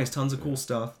cool guy. Has tons of cool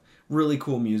stuff. Really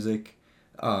cool music.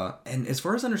 And as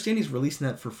far as I understand, he's releasing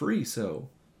that for free. So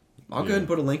I'll go ahead and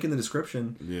put a link in the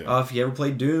description. Yeah. If you ever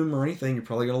played Doom or anything, you're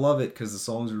probably going to love it because the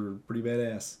songs are pretty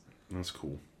badass. That's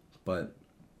cool. But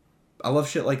I love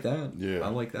shit like that. Yeah. I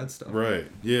like that stuff. Right.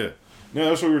 Yeah. No,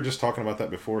 that's what we were just talking about that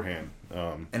beforehand.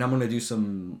 And I'm going to do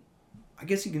some, I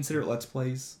guess you consider it Let's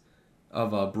Plays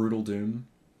of Brutal Doom.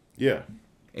 Yeah.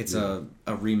 It's a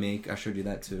remake. I showed you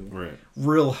that too. Right.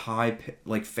 Real high,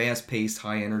 like fast-paced,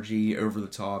 high energy,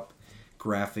 over-the-top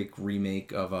graphic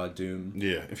remake of Doom.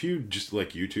 Yeah. If you just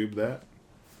like YouTube that,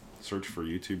 search for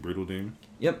YouTube Brutal Doom.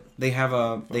 Yep. They have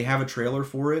a trailer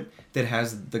for it that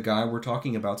has the guy we're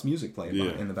talking about's music playing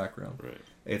in the background. Right.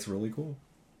 It's really cool.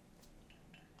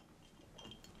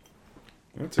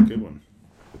 That's a good one.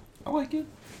 I like it.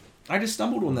 I just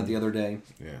stumbled on that the other day.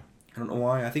 Yeah. I don't know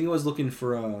why. I think I was looking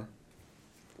for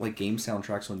like game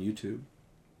soundtracks on YouTube.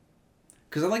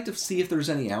 Because I like to see if there's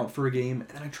any out for a game, and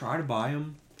then I try to buy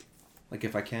them. Like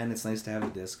if I can, it's nice to have a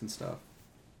disc and stuff.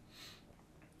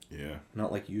 Yeah.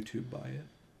 Not like YouTube buy it.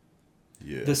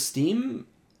 Yeah. The Steam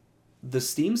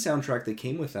soundtrack that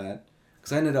came with that,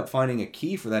 because I ended up finding a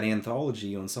key for that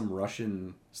anthology on some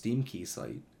Russian Steam key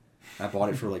site. I bought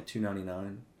it for like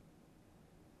 $2.99.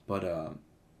 But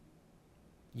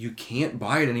you can't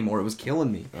buy it anymore. It was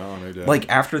killing me. Oh, no doubt. Like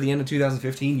after the end of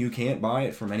 2015, you can't buy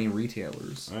it from any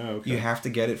retailers. Oh, okay. You have to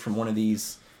get it from one of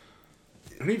these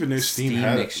I didn't even know Steam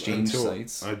had it exchange until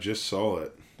sites. I just saw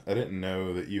it. I didn't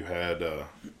know that you had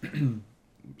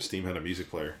Steam had a music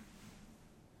player.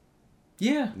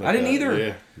 Yeah, Like I didn't that. either.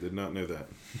 Yeah, did not know that.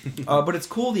 But it's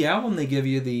cool. The album they give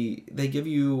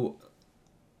you,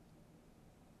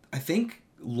 I think,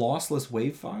 lossless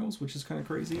WAV files, which is kind of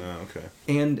crazy. Oh, okay.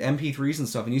 And MP3s and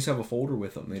stuff, and you just have a folder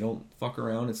with them. They don't fuck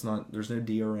around. There's no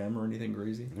DRM or anything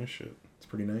crazy. No shit. It's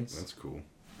pretty nice. That's cool.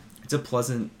 It's a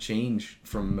pleasant change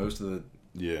from most of the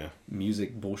Yeah.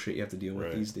 music bullshit you have to deal with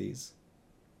Right. these days.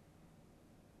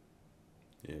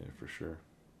 Yeah, for sure.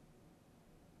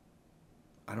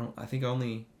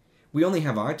 We only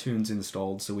have iTunes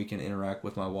installed so we can interact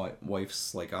with my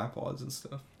wife's like iPods and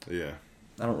stuff. Yeah.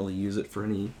 I don't really use it for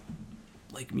any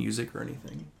like music or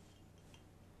anything.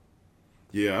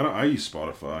 Yeah, I use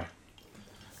Spotify.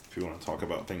 If you want to talk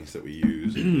about things that we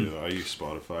use, I use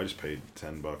Spotify. I just paid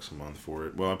 $10 a month for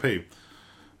it. Well, I pay.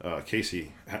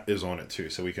 Casey is on it too,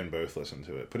 so we can both listen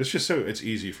to it. But it's just it's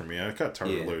easy for me. I got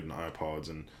tired of loading iPods,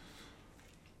 and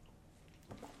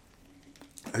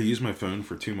I use my phone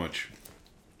for too much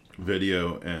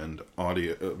video and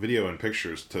audio, video and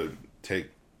pictures to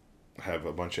have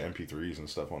a bunch of MP3s and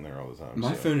stuff on there all the time.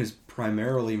 My phone is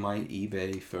primarily my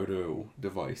eBay photo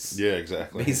device. Yeah,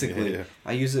 exactly. Basically, yeah.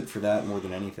 I use it for that more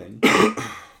than anything.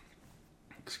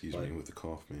 Excuse me with the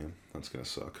cough, man. That's gonna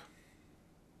suck.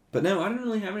 But no, I didn't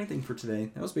really have anything for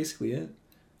today. That was basically it.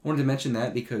 I wanted to mention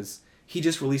that because he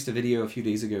just released a video a few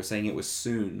days ago saying it was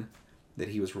soon that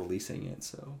he was releasing it.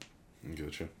 So,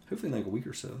 gotcha. Hopefully in like a week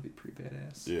or so, it'll be pretty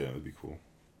badass. Yeah, that'd be cool.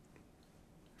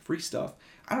 Free stuff.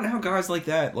 I don't know how guys like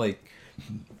that, like,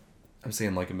 I'm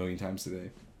saying like a million times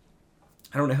today.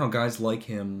 I don't know how guys like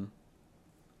him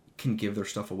can give their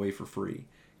stuff away for free.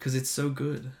 Because it's so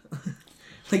good.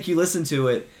 Like, you listen to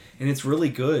it, and it's really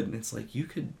good. And it's like,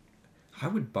 I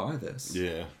would buy this.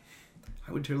 Yeah.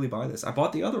 I would totally buy this. I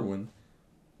bought the other one.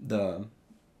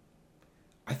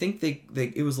 I think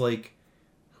it was like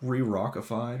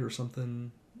re-rockified or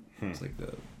something. It's like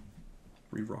the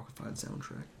re-rockified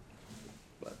soundtrack.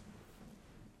 But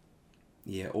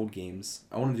yeah, old games.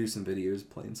 I want to do some videos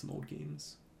playing some old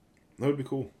games. That would be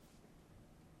cool.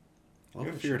 I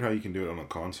gotta figure out how you can do it on a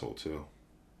console too.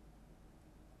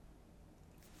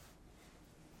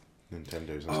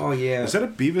 Nintendo's. Oh yeah. Is that a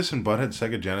Beavis and Butthead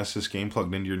Sega Genesis game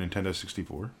plugged into your Nintendo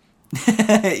 64?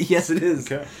 Yes, it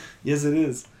is. Okay. Yes, it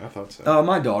is. I thought so.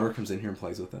 My daughter comes in here and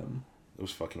plays with them. It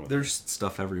was fucking with There's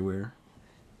stuff everywhere.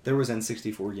 There was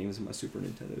N64 games in my Super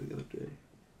Nintendo the other day.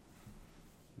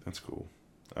 That's cool.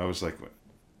 I was like...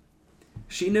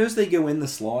 She knows they go in the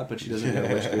slot, but she doesn't know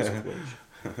which goes with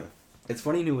which. It's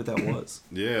funny you knew what that was.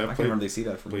 Yeah, I can't remember they see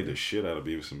that from played the shit out of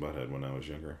Beavis and Butthead when I was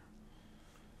younger.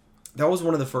 That was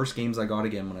one of the first games I got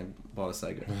again when I bought a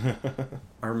Sega.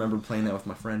 I remember playing that with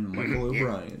my friend Michael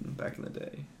O'Brien back in the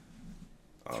day.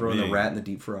 Throwing the rat in the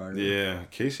deep fryer. Yeah,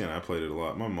 Casey and I played it a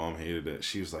lot. My mom hated it.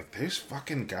 She was like, "These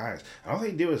fucking guys, all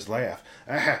they do is laugh."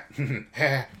 And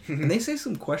they say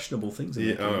some questionable things in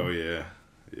yeah, that game. oh, yeah.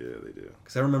 Yeah, they do.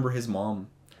 Because I remember his mom.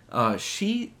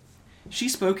 She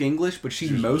spoke English, but she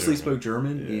mostly spoke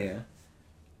German. Yeah.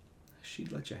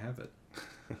 She'd let you have it.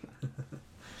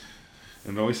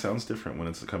 And it always sounds different when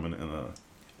it's coming in a...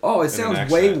 Oh, it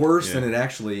sounds way worse than it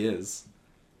actually is.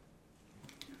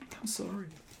 I'm sorry.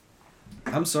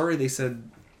 I'm sorry they said...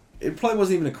 It probably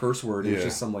wasn't even a curse word. It was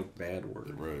just some, like, bad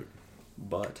word. Right.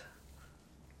 But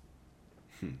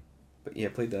yeah, I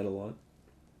played that a lot.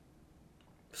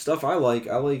 Stuff I like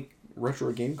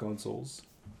retro game consoles.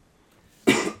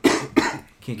 Can't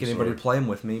get anybody to play them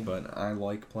with me, but I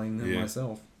like playing them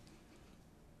myself.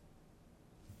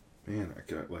 Man, I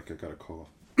got a cough.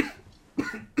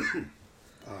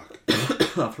 Fuck.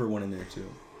 I'll throw one in there too.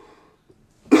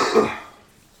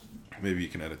 Maybe you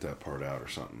can edit that part out or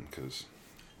something, because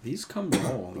these come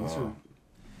raw. These are.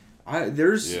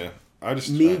 I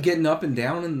just getting up and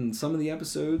down in some of the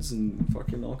episodes and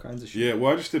fucking all kinds of shit. Yeah,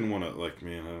 well, I just didn't want to I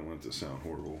didn't want it to sound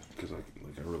horrible because I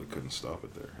really couldn't stop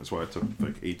it there. That's why I took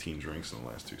 18 drinks in the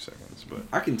last 2 seconds. But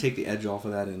I can take the edge off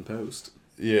of that in post.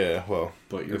 Yeah, well,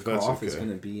 but your cough is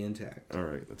gonna be intact. All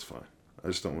right, that's fine. I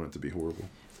just don't want it to be horrible.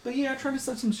 But yeah, I tried to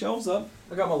set some shelves up.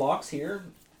 I got my locks here.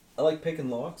 I like picking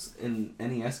locks in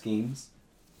NES games.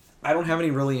 I don't have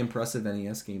any really impressive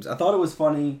NES games. I thought it was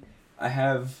funny. I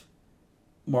have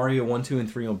Mario 1, 2,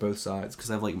 and 3 on both sides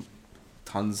because I have like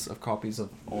tons of copies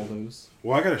of all those.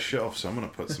 Well, I got a shelf, so I'm gonna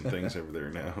put some things over there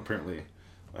now. Apparently,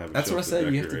 I have a That's shelf what I said.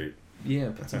 to You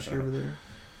have to, put some shit over there.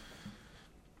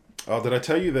 Oh, did I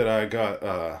tell you that I got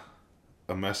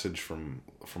a message from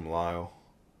Lyle?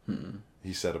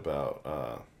 He said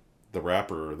about the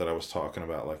rapper that I was talking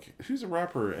about. Like, who's a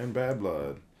rapper in Bad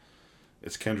Blood?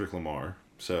 It's Kendrick Lamar.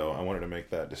 So I wanted to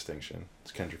make that distinction.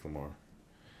 It's Kendrick Lamar.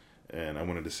 And I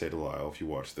wanted to say to Lyle, if you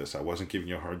watch this, I wasn't giving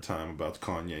you a hard time about the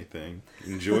Kanye thing.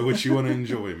 Enjoy what you want to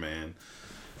enjoy, man.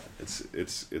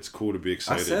 It's cool to be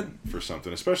excited for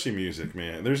something, especially music,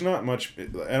 man. There's not much,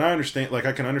 and I understand. Like,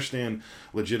 I can understand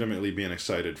legitimately being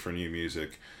excited for new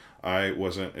music. I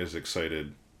wasn't as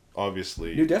excited,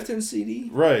 obviously. New Deftones CD.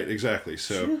 Right, exactly.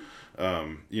 So,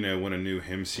 when a new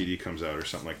Hymn CD comes out or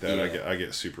something like that, I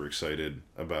get super excited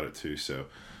about it too. So,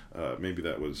 maybe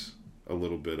that was a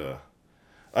little bit.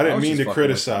 I didn't mean to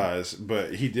criticize,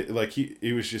 but he did. Like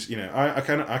he was just, I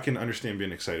can understand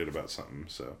being excited about something.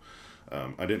 So.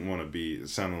 I didn't want to be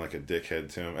sounding like a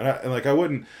dickhead to him, and I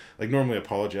wouldn't normally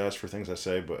apologize for things I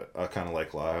say, but I kind of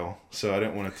like Lyle, so I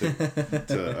didn't want it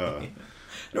to.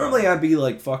 Normally I'd be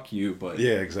like, "Fuck you," but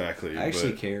yeah, exactly. I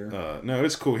actually care. No,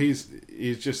 it's cool. He's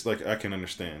just like, I can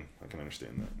understand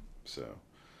that. So,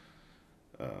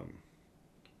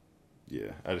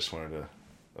 yeah, I just wanted to.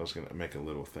 I was gonna make a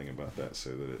little thing about that so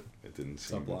that it didn't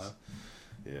seem. Lyle.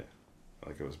 Yeah,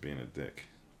 like I was being a dick.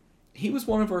 He was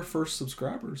one of our first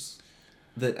subscribers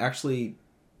that actually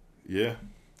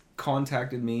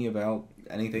contacted me about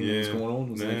anything that was going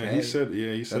on. Hey, he said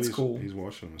that's cool. He's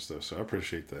watching and stuff, so I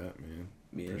appreciate that, man.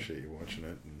 Appreciate you watching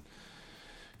it and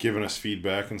giving us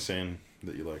feedback and saying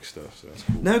that you like stuff, so that's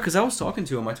cool. No, because I was talking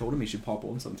to him. I told him he should pop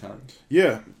on sometime.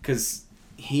 Yeah. Because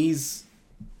he's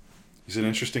an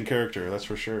interesting character, that's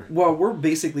for sure. Well, we're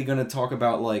basically going to talk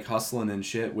about, like, hustling and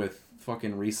shit with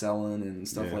fucking reselling and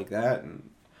stuff like that, and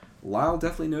Lyle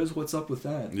definitely knows what's up with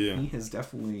that. Yeah. He has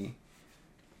definitely...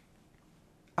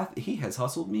 he has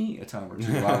hustled me a time or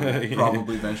two, I would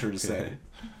probably venture to say.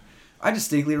 I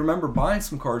distinctly remember buying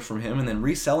some cards from him and then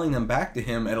reselling them back to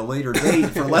him at a later date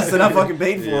for less than I fucking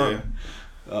paid for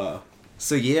them.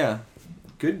 So yeah,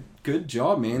 good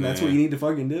job, man. That's what you need to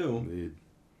fucking do. Indeed.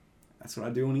 That's what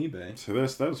I do on eBay. So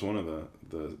that was one of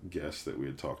the guests that we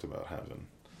had talked about having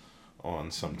on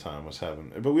sometime,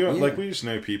 but we we just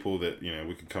know people that, you know,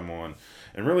 we could come on,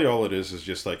 and really all it is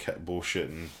just like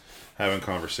bullshitting, having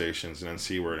conversations, and then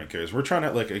see where it goes. We're trying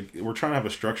to have a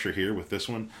structure here with this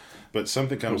one, but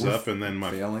something comes up and then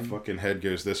my fucking head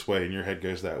goes this way and your head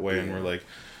goes that way, and we're like,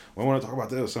 well, I want to talk about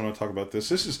this, I want to talk about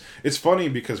this. It's funny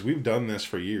because we've done this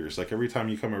for years. Like every time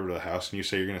you come over to the house and you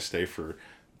say you're going to stay for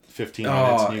 15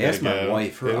 minutes. And you ask my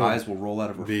wife. Her eyes will roll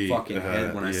out of her fucking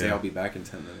head when I say I'll be back in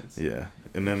 10 minutes. Yeah.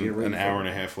 And then an hour and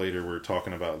a half later, we're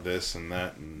talking about this and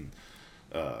that and,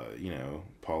 you know,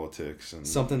 politics and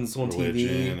something's on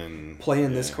TV and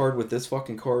playing this card with this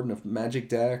fucking card in a Magic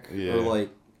deck. Yeah. Or like,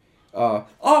 I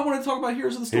want to talk about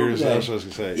Heroes of the Storm today. That's what I was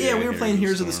going to say. Yeah, we were playing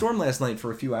Heroes of the Storm last night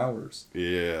for a few hours.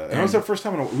 Yeah. And it was our first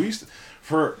time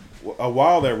for a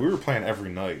while there, we were playing every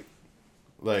night.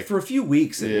 Like for a few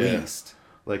weeks at least.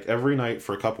 Like every night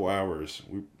for a couple hours,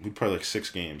 we play like 6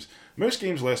 games. Most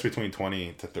games last between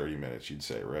 20 to 30 minutes, you'd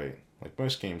say, right? Like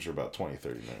most games are about 20,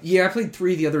 30 minutes. Yeah, I played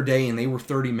 3 the other day, and they were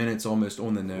 30 minutes almost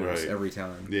on the nose every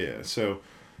time. Yeah, so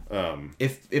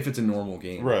if it's a normal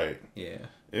game, right? Yeah,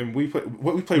 and we played.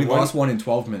 We lost one in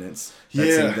 12 minutes. That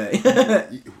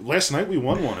same day. Last night we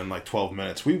won one in like 12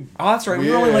 minutes. That's right. We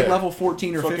were only like level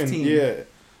 14 or 15. Yeah, it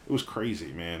was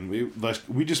crazy, man.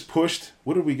 We just pushed.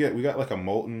 What did we get? We got like a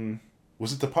molten.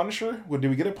 Was it the Punisher?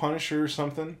 Did we get a Punisher or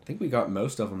something? I think we got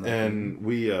most of them. And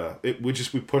we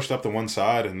pushed up to one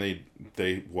side and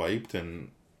they wiped, and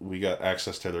we got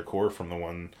access to their core from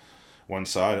the one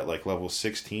side at like level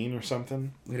 16 or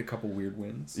something. We had a couple weird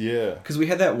wins. Yeah. Because we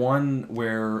had that one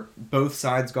where both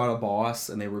sides got a boss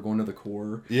and they were going to the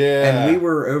core. Yeah. And we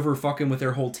were over fucking with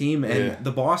their whole team, and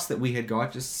the boss that we had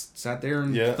got just sat there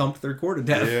and thumped their core to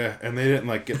death. Yeah, and they didn't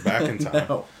like get back in time.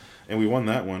 No. And we won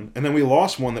that one. And then we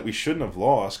lost one that we shouldn't have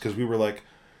lost because we were like...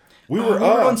 We were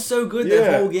on so good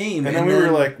that whole game. And then we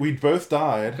were like... We both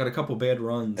died. Got a couple bad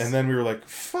runs. And then we were like,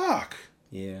 fuck.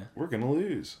 Yeah. We're going to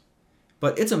lose.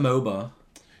 But it's a MOBA.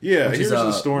 Yeah, Heroes of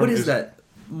the Storm. What is that?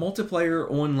 Multiplayer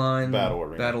online...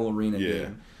 Battle Arena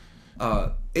game.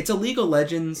 It's a League of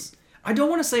Legends... I don't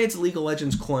want to say it's a League of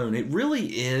Legends clone. It really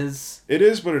is. It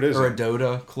is, but it isn't. Or a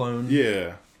Dota clone.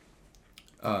 Yeah.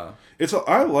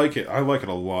 I like it. I like it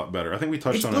a lot better. I think we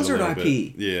touched on it a little Blizzard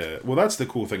IP. bit. Yeah. Well, that's the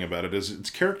cool thing about it is it's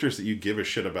characters that you give a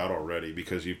shit about already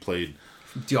because you've played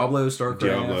Diablo,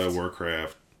 StarCraft,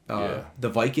 Warcraft, the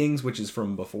Vikings, which is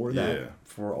from before that,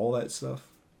 for all that stuff.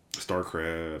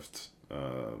 StarCraft.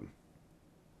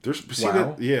 There's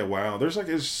WoW.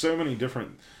 There's so many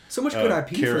different. So much good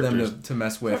IP for them to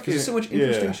mess with because there's so much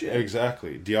interesting shit.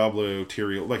 Exactly. Diablo,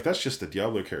 Tyrael, like that's just the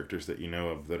Diablo characters that you know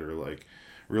of that are like.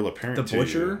 Real apparent the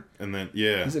Butcher, you. And then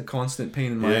he's a constant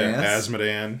pain in my ass.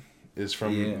 Asmodan is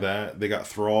from that. They got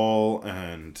Thrall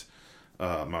and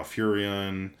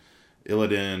Malfurion,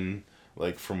 Illidan,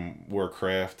 like from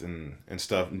Warcraft and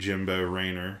stuff. Jimbo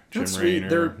Raynor,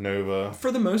 Raynor, Nova.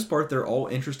 For the most part, they're all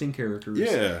interesting characters.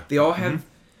 Yeah, they all have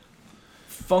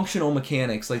functional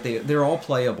mechanics. Like they're all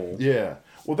playable. Yeah.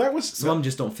 Well, some of them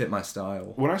just don't fit my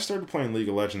style. When I started playing League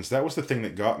of Legends, that was the thing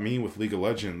that got me with League of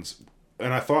Legends.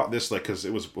 And I thought this, like, because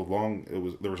there was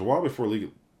a while before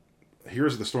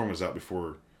Heroes of the Storm was out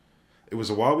before. It was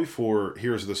a while before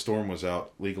Heroes of the Storm was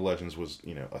out. League of Legends was,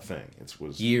 a thing. It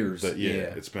was years.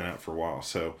 It's been out for a while.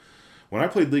 So when I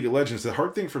played League of Legends, the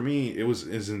hard thing for me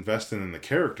is investing in the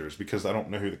characters because I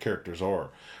don't know who the characters are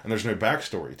and there's no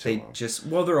backstory to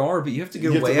them. There are, but you have to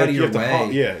go way out of your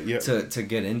way to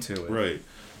get into it. Right.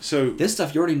 So this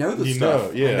stuff you already know the stuff.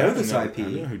 I know this IP. I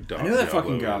know who I know that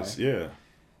fucking guy. Is. Yeah.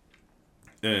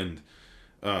 And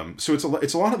so it's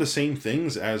a lot of the same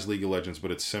things as League of Legends,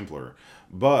 but it's simpler.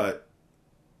 But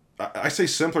I say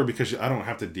simpler because I don't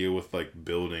have to deal with like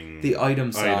building the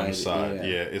item side.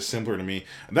 Yeah, it's simpler to me.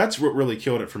 That's what really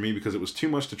killed it for me because it was too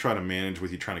much to try to manage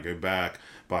with you trying to go back,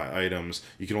 buy items.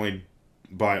 You can only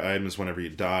buy items whenever you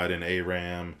died in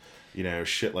ARAM,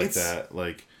 shit like that.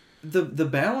 Like the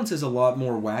balance is a lot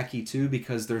more wacky too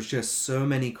because there's just so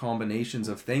many combinations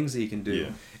of things that you can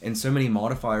do and so many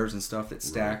modifiers and stuff that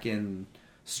stack in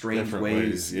strange different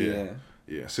ways.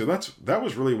 Yeah, so that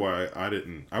was really why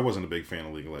I wasn't a big fan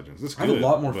of League of Legends. It's good, I have a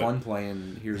lot more fun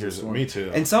playing Heroes of the Storm. Me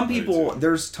too. And some people,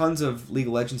 there's tons of League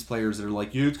of Legends players that are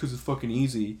like, yeah, it's because it's fucking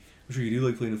easy. I'm sure you do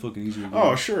like playing a fucking easier game.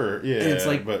 Oh, sure, yeah. And it's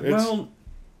like,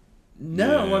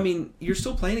 no, I mean, you're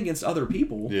still playing against other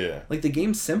people. Yeah. Like, the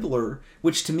game's simpler,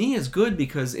 which to me is good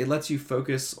because it lets you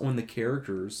focus on the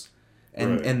characters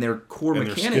and their core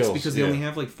mechanics because they only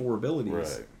have, like, 4 abilities.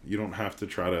 Right. You don't have to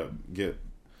try to get...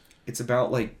 It's about,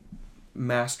 like,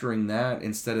 mastering that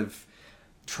instead of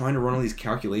trying to run all these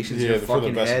calculations in your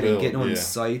fucking head and getting on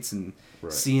sites and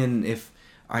seeing if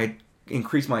I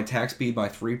increase my attack speed by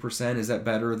 3%, is that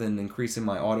better than increasing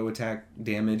my auto attack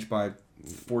damage by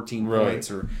 14 points?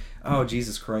 Or oh,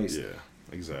 Jesus Christ. Yeah,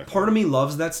 exactly. Part of me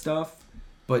loves that stuff,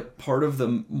 but part of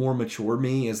the more mature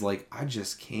me is like, I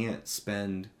just can't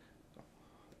spend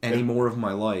any more of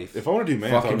my life if I want to do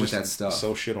math, I'll just that stuff.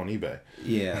 Sell shit on eBay.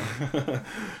 Yeah.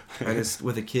 I just,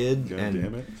 with a kid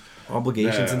and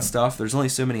obligations and stuff, there's only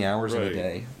so many hours in a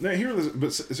day. Now, here's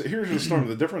the Storm.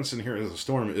 The difference in Heroes of the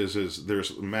Storm is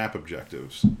there's map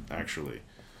objectives, actually.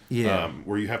 Yeah.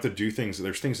 Where you have to do things.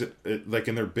 There's things that, like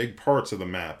in their big parts of the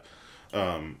map,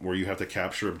 where you have to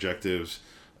capture objectives.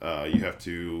 You have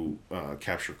to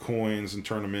capture coins and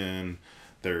turn them in.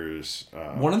 There's...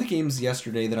 one of the games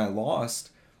yesterday that I lost,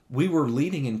 we were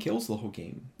leading in kills the whole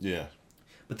game. Yeah.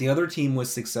 But the other team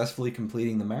was successfully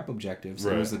completing the map objectives.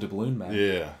 It was the doubloon map.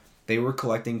 Yeah. They were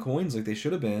collecting coins like they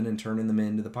should have been and turning them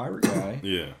into the pirate guy.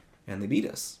 Yeah. And they beat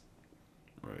us.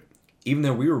 Right. Even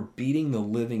though we were beating the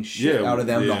living shit out of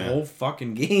them the whole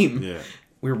fucking game. Yeah.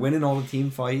 We were winning all the team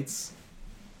fights.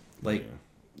 Like,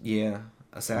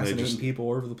 assassinating people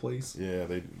all over the place. Yeah,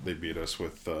 they beat us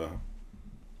with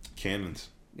cannons.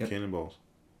 Yep. Cannonballs.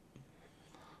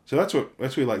 So that's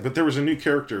what we like. But there was a new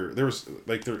character. There's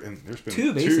been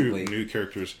two new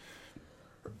characters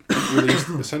released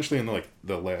essentially in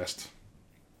the last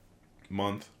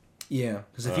month. Yeah,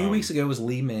 because a few weeks ago was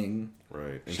Li Ming.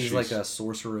 Right. And she's like a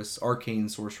sorceress, arcane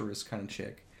sorceress kind of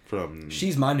chick. From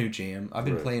she's my new jam. I've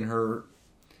been playing her,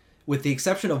 with the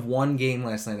exception of one game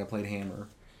last night. I played Hammer.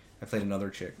 I played another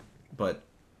chick, but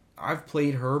I've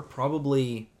played her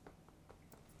probably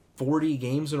 40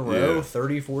 games in a row,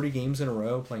 30, 40 games in a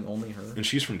row, playing only her. And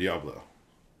she's from Diablo.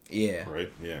 Yeah.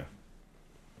 Right? Yeah.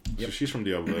 Yep. So she's from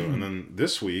Diablo. And then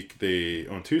this week,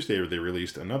 on Tuesday, they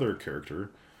released another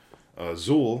character,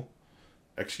 Xul,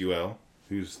 Xul,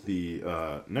 who's the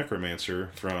necromancer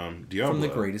from Diablo. From the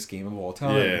greatest game of all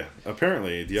time. Yeah.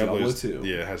 Apparently, Diablo 2.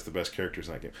 Yeah, has the best characters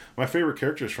in that game. My favorite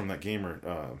characters from that game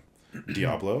are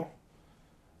Diablo,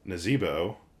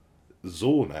 Nazeebo,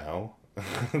 Xul now.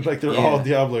 Like, they're all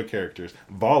Diablo characters.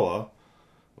 Vala's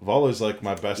like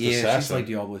my best assassin. Yeah, she's like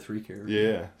Diablo 3 character.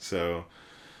 Yeah, so,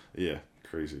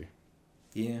 crazy.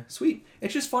 Yeah, sweet.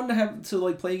 It's just fun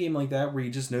to play a game like that where you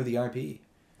just know the IP.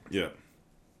 Yeah.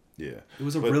 Yeah. It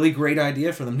was a really great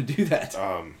idea for them to do that.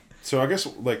 So I guess,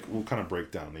 we'll kind of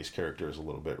break down these characters a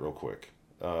little bit real quick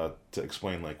to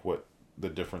explain, what the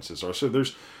differences are. So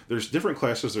there's different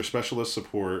classes. There's specialist,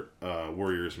 support,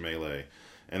 warriors, melee.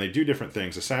 And they do different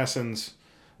things. Assassins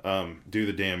do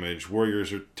the damage.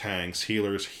 Warriors are tanks.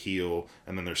 Healers heal.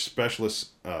 And then there's specialists.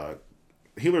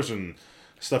 Healers and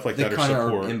stuff like that are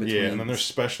support. And then there's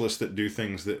specialists that do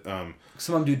things that...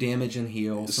 some of them do damage and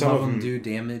heal. Some of them do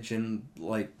damage and,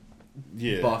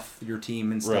 buff your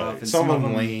team and stuff. Right. And some of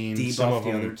them lane. Debuff some of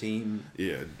the them, other team.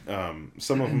 Yeah.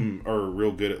 Some of them are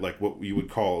real good at, what you would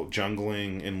call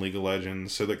jungling in League of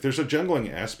Legends. So, there's a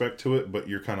jungling aspect to it, but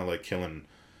you're kind of, killing...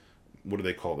 What do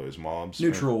they call those mobs?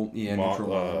 Neutral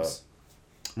mobs.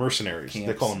 Mercenaries. Camps.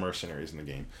 They call them mercenaries in the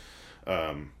game.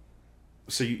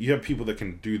 So you have people that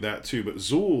can do that too. But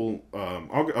Xul,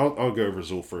 I'll go over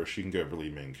Xul first. You can go over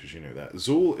Li Ming because you know that.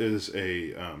 Xul is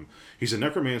he's a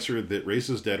necromancer that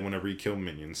raises dead whenever you kill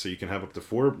minions. So you can have up to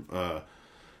 4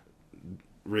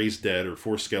 raised dead or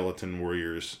 4 skeleton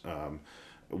warriors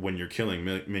when you're killing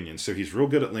minions. So he's real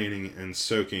good at laning and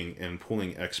soaking and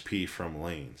pulling XP from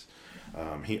lanes.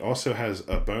 He also has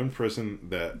a bone prison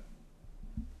that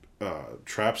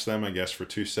traps them, I guess, for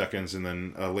 2 seconds, and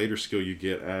then a later skill you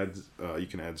get you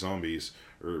can add zombies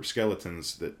or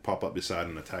skeletons that pop up beside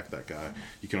and attack that guy.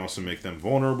 You can also make them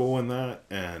vulnerable in that,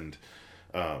 and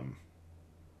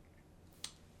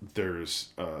there's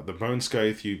the Bone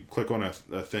Scythe. You click on a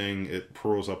thing, it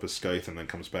purls up a scythe and then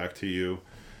comes back to you.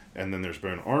 And then there's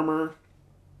Bone Armor,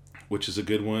 which is a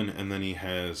good one. And then he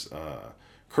has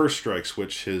Curse Strikes,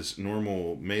 which his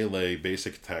normal melee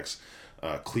basic attacks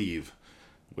cleave,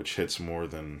 which hits more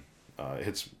than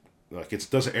it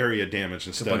does area damage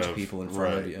instead of a bunch of people in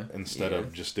front of you instead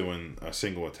of just doing a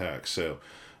single attack. So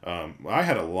I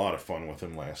had a lot of fun with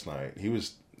him last night.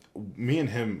 Me and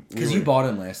him, because you bought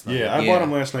him last night. Yeah, I bought him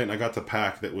last night, and I got the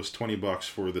pack that was $20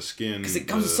 for the skin. Because it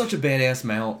comes with such a badass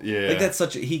mount. Yeah, like that's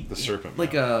such the serpent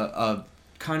like mount. a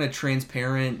kind of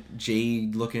transparent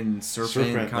jade looking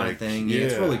serpent kind of thing. Yeah,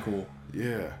 it's really cool.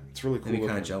 Yeah, it's really cool. I'd be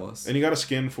kind of jealous. And you got a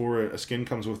skin for it. A skin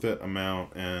comes with it, a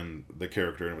mount, and the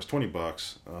character, and it was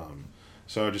 $20.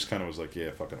 So I just kind of was like,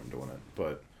 yeah, fuck it, I'm doing it.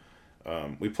 But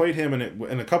we played him, and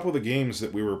in a couple of the games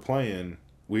that we were playing,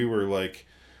 we were like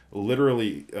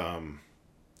literally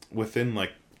within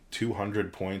like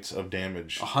 200 points of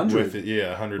damage. 100?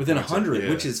 100. Within 100,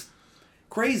 which is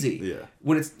crazy. Yeah.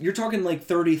 When you're talking like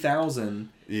 30,000.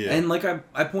 Yeah. And like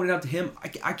I pointed out to him,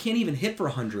 I can't even hit for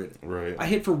 100. Right. I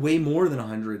hit for way more than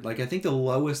 100. Like I think the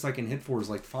lowest I can hit for is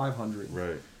like 500.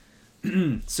 Right.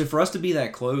 So for us to be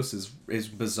that close is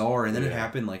bizarre, and then it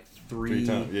happened like three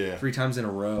times in a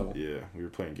row. Yeah, we were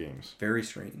playing games. Very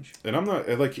strange. And I'm not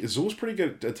like Azul's pretty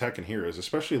good at attacking heroes,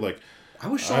 especially like. I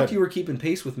was shocked you were keeping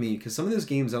pace with me, because some of those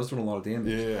games I was doing a lot of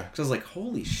damage. Yeah. Because I was like,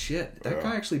 holy shit, that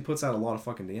guy actually puts out a lot of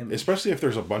fucking damage. Especially if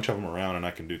there's a bunch of them around and I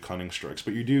can do Cunning Strikes.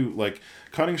 But you do, like,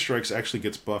 Cunning Strikes actually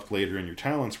gets buffed later in your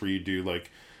talents, where you do,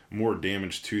 like, more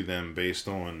damage to them based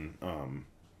on,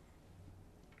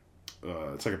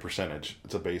 it's like a percentage.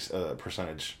 It's a base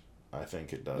percentage, I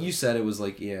think it does. You said it was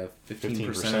like, 15%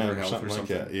 of their health or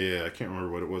something. Like that. Yeah, I can't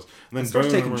remember what it was. And then it starts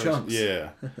taking chunks. Yeah.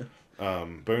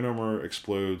 Bone Armor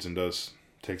explodes and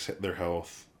takes their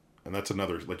health, and that's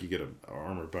another, like, you get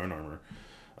bone armor.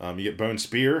 You get Bone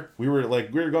Spear. We were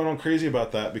going on crazy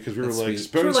about that, because we were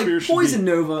like, Bone Spear should Poison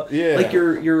Nova. Yeah, like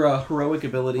your heroic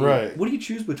ability. Right. What do you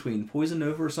choose between Poison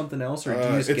Nova or something else, or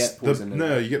do you just get Poison Nova?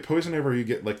 No, you get Poison Nova. Or you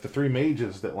get like the 3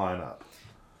 mages that line up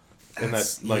in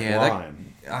that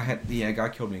line.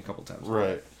 God killed me a couple times.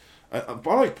 Right. I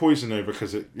like Poison Nova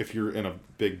because if you're in a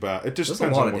big battle, it just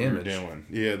depends on what you're doing.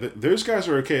 Yeah, those guys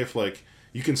are okay if, like,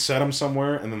 you can set them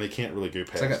somewhere and then they can't really go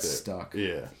past it. I got stuck.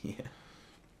 Yeah.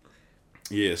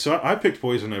 Yeah, so I picked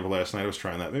Poison Nova last night. I was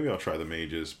trying that. Maybe I'll try the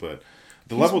mages, but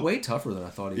he's way tougher than I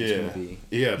thought he was going to be.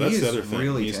 Yeah, that's the other thing.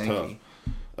 Really He's tanky.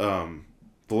 Tough.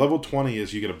 The level 20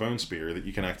 is you get a Bone Spear that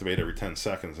you can activate every 10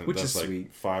 seconds, and which it does like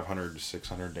sweet. 500 to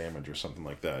 600 damage or something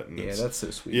like that. And that's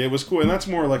so sweet. Yeah, it was cool, and that's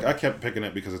more like, I kept picking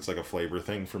it because it's like a flavor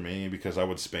thing for me, because I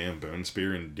would spam Bone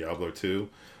Spear in Diablo 2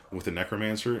 with the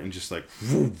Necromancer and just like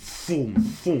boom,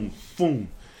 boom, boom, boom.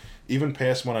 Even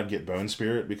past when I'd get Bone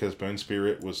Spirit, because Bone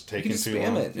Spirit was taking too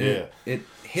long. It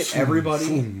hit everybody.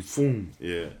 Boom, boom.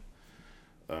 Yeah.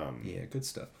 Good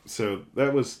stuff. So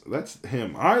that's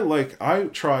him. I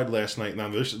tried last night. Now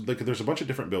there's a bunch of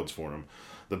different builds for him.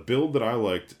 The build that I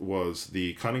liked was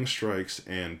the Cunning Strikes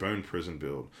and Bone Prison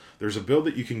build. There's a build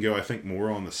that you can go, I think,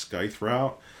 more on the Scythe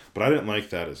route, but I didn't like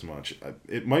that as much.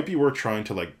 It might be worth trying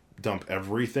to, like, dump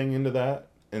everything into that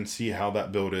and see how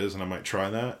that build is, and I might try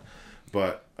that.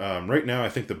 But right now, I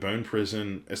think the Bone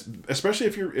Prison, especially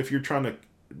if you're trying to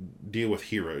deal with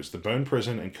heroes, the Bone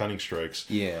Prison and Cunning Strikes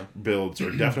builds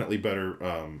are definitely better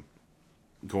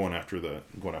going after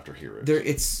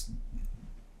heroes.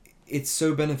 It's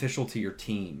so beneficial to your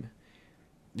team.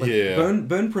 Like,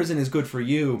 Bone Prison is good for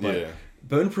you, but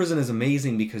Bone Prison is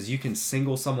amazing because you can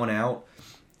single someone out,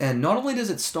 and not only does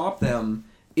it stop them,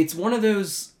 it's one of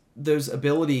those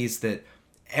abilities that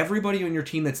everybody on your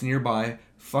team that's nearby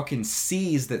fucking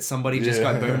sees that somebody just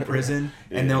got Bone Prison,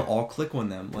 and they'll all click on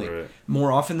them. Like,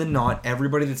 more often than not,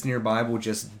 everybody that's nearby will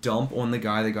just dump on the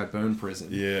guy that got Bone Prison.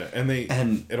 Yeah, and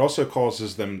it also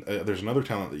causes them. There's another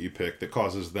talent that you pick that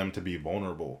causes them to be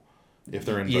vulnerable if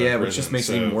they're in Bone Prison. Which just makes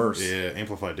it even worse. Yeah,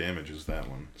 amplified damage is that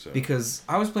one. So. Because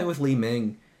I was playing with Li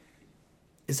Ming.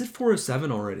 Is it 4:07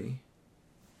 already?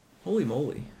 Holy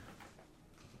moly!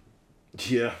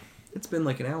 Yeah. It's been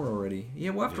like an hour already.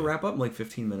 Yeah, we'll have to wrap up in like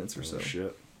 15 minutes or so.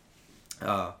 Shit.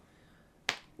 Well,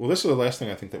 this is the last thing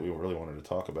I think that we really wanted to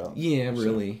talk about. Yeah,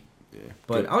 really. Yeah.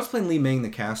 But I was playing Li Ming, the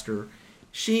caster.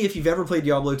 She, if you've ever played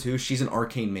Diablo 2, she's an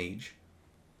arcane mage.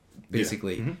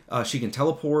 Basically. Yeah. Mm-hmm. She can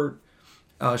teleport.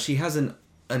 She has an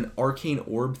arcane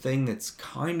orb thing that's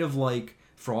kind of like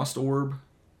Frost Orb.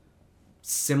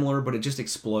 Similar, but it just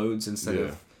explodes instead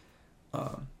of...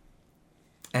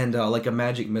 and like a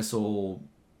magic missile...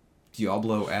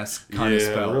 Diablo-esque kind of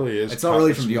spell. It really is. It's not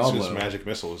really from Diablo. It's just magic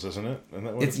missiles, isn't it? Isn't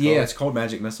that what it's called? Yeah, it's called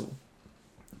Magic Missile.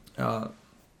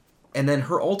 And then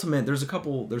her ultimate, there's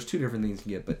two different things you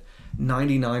can get, but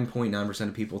 99.9%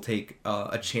 of people take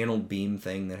a channeled beam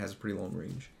thing that has a pretty long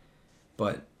range.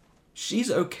 But she's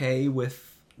okay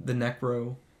with the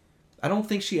Necro. I don't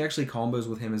think she actually combos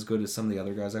with him as good as some of the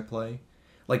other guys I play.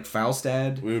 Like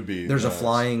Falstad, there's a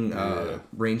flying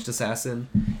ranged assassin.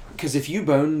 Because if you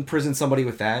bone prison somebody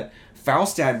with that,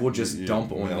 Falstad will just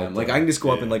dump on them. Like I can just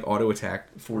go up and like auto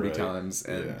attack 40 times,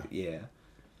 and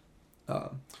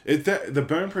the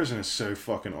bone prison is so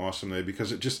fucking awesome though,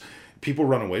 because it just people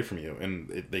run away from you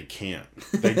and they can't.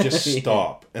 They just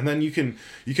stop, and then you can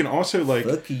also like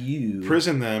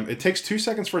prison them. It takes 2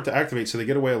 seconds for it to activate, so they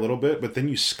get away a little bit, but then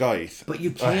you scythe. But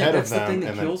you can't. Ahead that's of them, the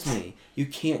thing that kills me. You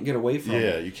can't get away from it.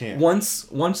 Yeah, you can't. Once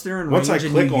they're in range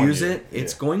and you use it,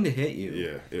 it's going to hit you.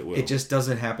 Yeah, it will. It just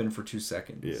doesn't happen for 2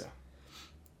 seconds. Yeah.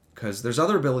 Because there's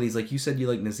other abilities, like you said you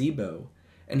like Nazebo,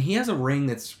 and he has a ring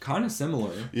that's kind of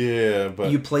similar. Yeah,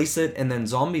 but... You place it, and then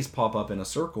zombies pop up in a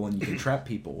circle, and you can trap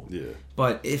people. Yeah.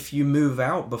 But if you move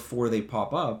out before they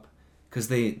pop up, because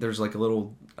there's like a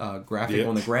little graphic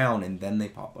on the ground, and then they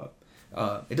pop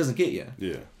up, it doesn't get you.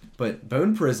 Yeah. But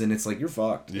Bone Prison, it's like, you're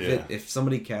fucked. Yeah. If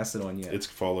somebody casts it on you... It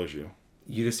follows you.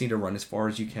 You just need to run as far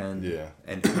as you can. Yeah.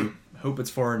 And hope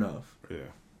it's far enough. Yeah.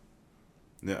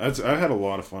 Yeah, I had a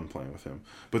lot of fun playing with him.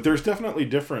 But there's definitely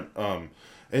different...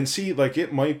 and see, like,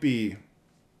 it might be...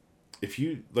 If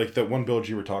you... Like, that one build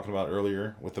you were talking about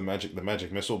earlier with the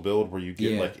magic missile build where you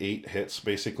get, like, 8 hits,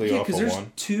 basically, off of one. Yeah, because there's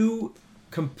 2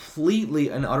 completely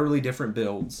and utterly different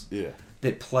builds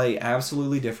that play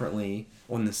absolutely differently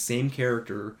on the same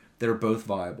character that are both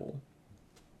viable.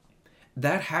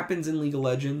 That happens in League of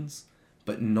Legends,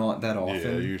 but not that often.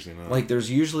 Yeah, usually not. Like, there's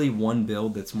usually one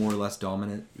build that's more or less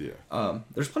dominant. Yeah.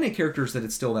 There's plenty of characters that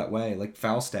it's still that way. Like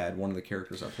Falstad, one of the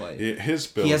characters I play. His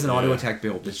build. He has an auto attack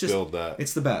build. It's just build that.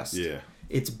 It's the best. Yeah.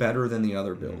 It's better than the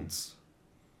other builds.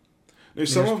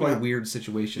 There's quite weird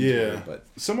situations. Yeah. But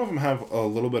some of them have a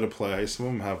little bit of play. Some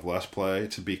of them have less play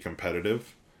to be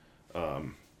competitive.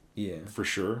 For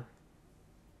sure.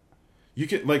 You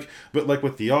can but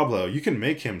with Diablo, you can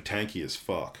make him tanky as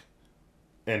fuck,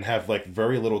 and have like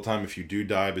very little time if you do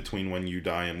die between when you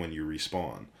die and when you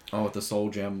respawn. Oh, with the soul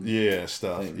gem. Yeah,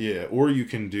 stuff. Thing. Yeah, or you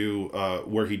can do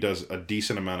where he does a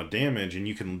decent amount of damage, and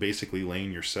you can basically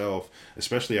lane yourself,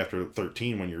 especially after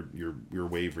 13 when your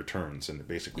wave returns and it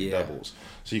basically doubles.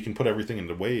 So you can put everything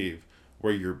into wave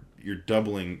where you're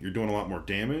doubling, you're doing a lot more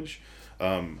damage,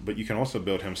 but you can also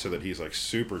build him so that he's like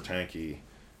super tanky.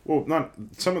 Well,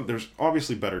 there's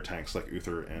obviously better tanks like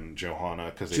Uther and Johanna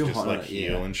because they just like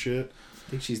heal and shit. I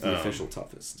think she's the official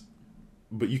toughest.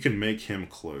 But you can make him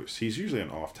close. He's usually an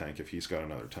off tank if he's got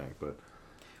another tank, but...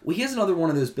 Well, he has another one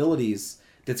of those abilities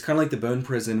that's kind of like the Bone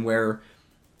Prison, where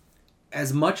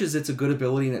as much as it's a good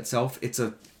ability in itself, it's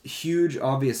a huge,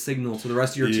 obvious signal to the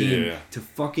rest of your team to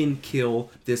fucking kill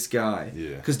this guy.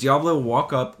 Yeah. Because Diablo will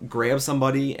walk up, grab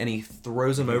somebody, and he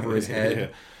throws him over his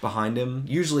head behind him,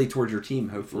 usually towards your team,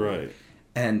 hopefully. Right.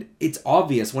 And it's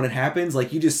obvious when it happens,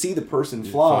 like, you just see the person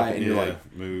fly, and you're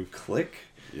like, move. Click.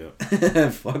 Yeah.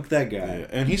 Fuck that guy. Yeah.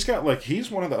 And he's got, like,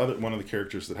 he's one of the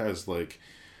characters that has, like,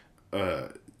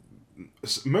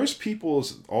 most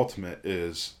people's ultimate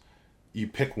is you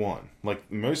pick one. Like,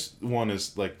 one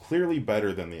is, like, clearly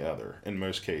better than the other in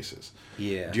most cases.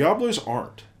 Yeah. Diablo's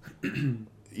aren't.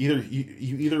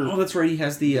 Either. Oh, that's right. He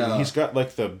has the. He's got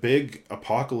like the big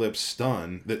apocalypse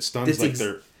stun that stuns like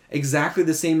their. Exactly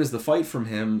the same as the fight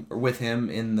with him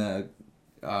in the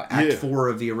Act 4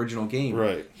 of the original game.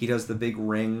 Right. He does the big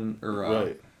ring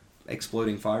or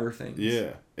exploding fire things.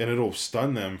 Yeah, and it'll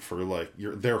stun them for like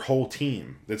their whole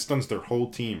team. It stuns their whole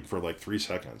team for like 3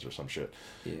 seconds or some shit.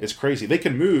 Yeah. It's crazy. They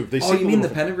can move. Oh, you mean the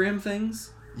pentagram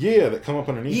things? Yeah, that come up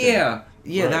underneath. Yeah,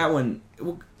 that one.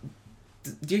 Well,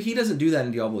 he doesn't do that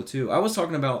in Diablo 2. I was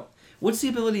talking about what's the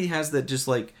ability he has that just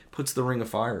like puts the ring of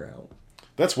fire out.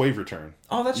 That's wave return.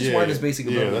 Oh, that's just one of his basic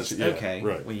abilities. Okay,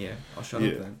 right. Well, I'll shut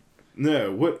up then.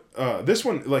 No, what this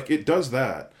one like it does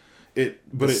that. The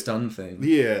stun thing.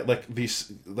 Yeah, like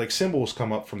these like symbols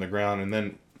come up from the ground and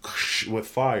then with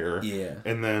fire. Yeah.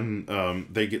 And then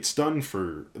they get stunned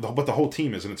but the whole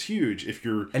team is, and it's huge if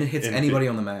you're and it hits anybody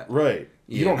on the map. Right.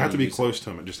 You don't have to be close to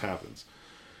them, it just happens.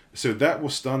 So that will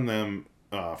stun them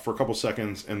for a couple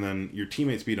seconds, and then your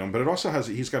teammates beat him. But it also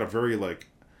he's got a very like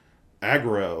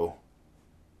aggro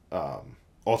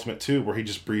ultimate too, where he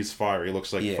just breathes fire. He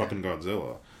looks like fucking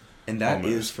Godzilla. And that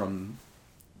is from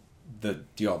the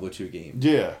Diablo 2 game.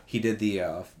 Yeah. He did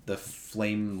the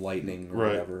flame lightning or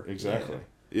whatever. Exactly.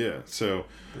 Yeah. So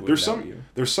there's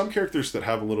some characters that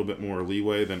have a little bit more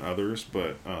leeway than others,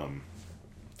 but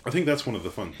I think that's one of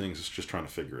the fun things is just trying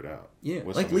to figure it out. Yeah.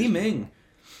 Like Li Ming.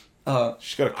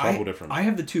 She's got a couple different. I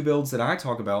have the 2 builds that I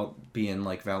talk about being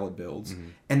like valid builds,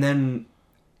 and then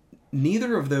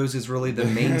neither of those is really the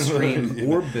mainstream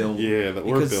orb build. Yeah, the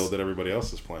orb build that everybody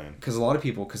else is playing. Because a lot of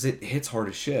people, because it hits hard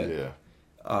as shit. Yeah.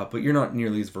 But you're not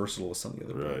nearly as versatile as some of the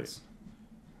other builds.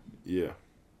 Yeah.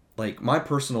 Like, my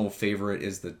personal favorite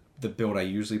is the build I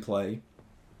usually play,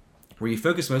 where you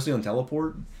focus mostly on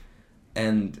teleport,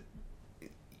 and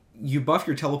you buff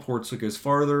your teleport so it goes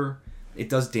farther. It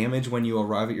does damage when you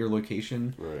arrive at your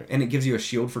location, and it gives you a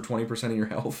shield for 20% of your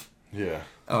health. Yeah.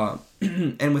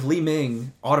 And with Li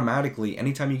Ming, automatically,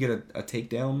 anytime you get a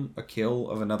takedown, a kill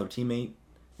of another teammate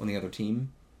on the other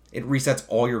team, it resets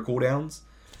all your cooldowns.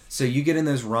 So you get in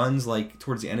those runs, like,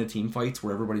 towards the end of team fights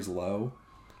where everybody's low,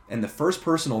 and the first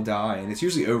person will die, and it's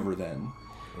usually over then.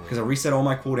 Because I reset all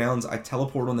my cooldowns, I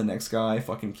teleport on the next guy,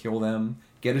 fucking kill them,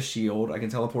 get a shield, I can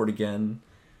teleport again.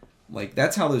 Like,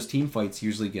 that's how those team fights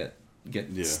usually get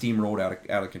steamrolled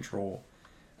out of control.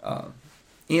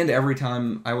 And every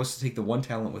time, I always take the one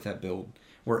talent with that build,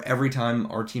 where every time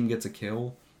our team gets a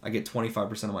kill, I get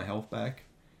 25% of my health back.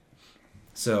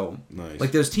 So,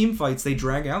 like, those team fights, they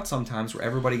drag out sometimes where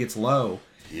everybody gets low.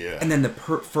 Yeah. And then the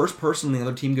first person on the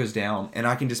other team goes down, and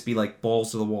I can just be, like,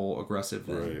 balls to the wall aggressive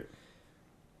then. Right.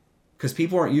 Because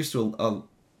people aren't used to a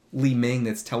Li Ming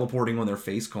that's teleporting on their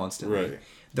face constantly. Right.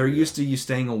 They're used to you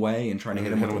staying away and trying to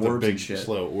hit them with orbs and shit.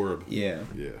 Slow orb. Yeah.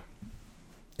 Yeah.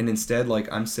 And instead,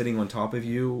 like, I'm sitting on top of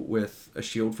you with a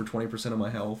shield for 20% of my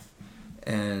health,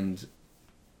 and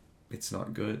it's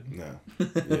not good. No.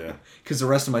 Yeah. Because the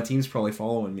rest of my team's probably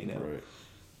following me now. Right.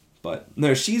 But,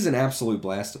 no, she's an absolute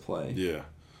blast to play. Yeah.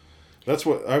 That's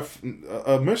what I've...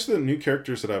 most of the new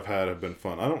characters that I've had have been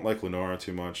fun. I don't like Lunara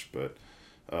too much, but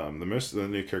most of the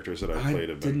new characters that I've played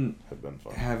have been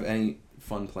fun. Have any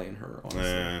fun playing her, honestly.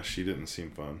 Nah, she didn't seem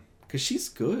fun. Because she's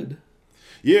good.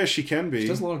 Yeah, she can be. She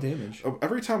does a lot of damage.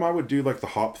 Every time I would do, like, the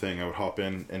hop thing, I would hop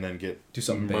in and then get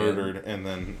murdered and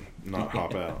then not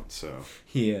hop out, so...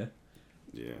 Yeah.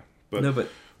 Yeah. But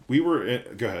we were...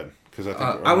 Go ahead, because I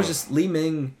think... I was just... Li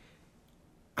Ming...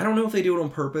 I don't know if they do it on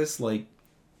purpose, like,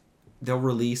 they'll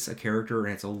release a character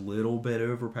and it's a little bit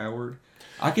overpowered.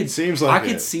 I could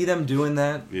see them doing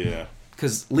that. Yeah.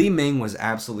 Because Li Ming was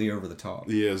absolutely over the top.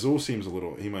 Yeah, Zul seems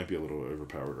he might be a little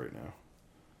overpowered right now.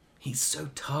 He's so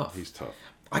tough. He's tough.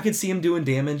 I could see him doing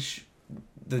damage,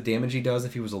 the damage he does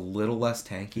if he was a little less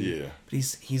tanky. Yeah. But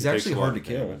he's actually hard to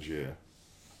kill. Damage, yeah.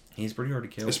 He's pretty hard to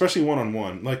kill. Especially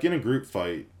one-on-one. Like, in a group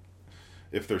fight,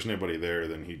 if there's nobody there,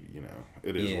 then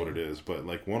it is what it is. But,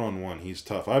 like, one-on-one, he's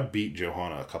tough. I beat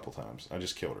Johanna a couple times. I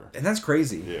just killed her. And that's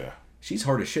crazy. Yeah. She's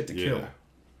hard as shit to kill. Yeah,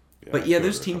 but yeah,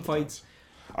 those team fights...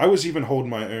 I was even holding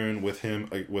my own with him,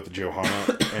 with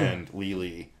Johanna and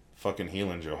Lily fucking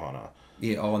healing Johanna.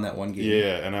 Yeah, all in that one game.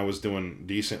 Yeah, and I was doing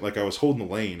decent. Like, I was holding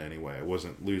the lane anyway. I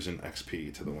wasn't losing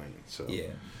XP to the lane. So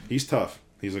yeah, he's tough.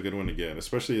 He's a good one to get.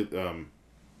 Especially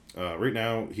right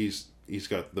now, he's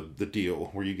got the deal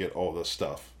where you get all this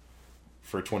stuff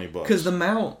for $20. Because the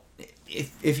mount,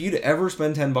 if you'd ever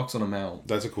spend $10 on a mount,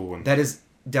 that's a cool one. That is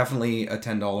definitely a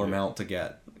 $10 mount to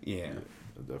get. Yeah.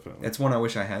 Definitely. That's one I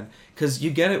wish I had. Because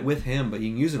you get it with him, but you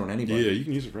can use it on anybody. Yeah, you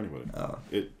can use it for anybody.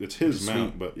 It's his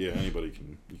mount, but yeah, anybody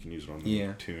can use it on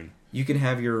the tune. You can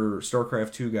have your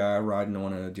StarCraft 2 guy riding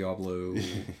on a Diablo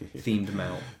themed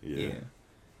mount. Yeah.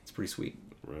 It's pretty sweet.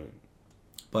 Right.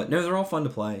 But no, they're all fun to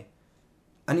play.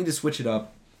 I need to switch it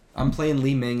up. I'm playing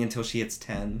Li Ming until she hits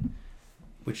 10.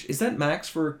 Which, is that max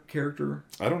for a character?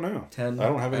 I don't know. 10? I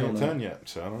don't have any at 10 yet,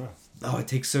 so I don't know. Oh, it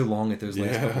takes so long at those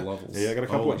last couple levels. Yeah, I got a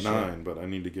couple at 9, but I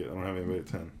don't have anybody at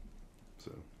 10.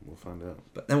 So, we'll find out.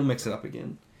 But then we'll mix it up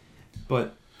again.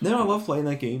 But, no, I love playing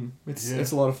that game. It's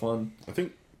a lot of fun. I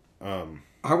think...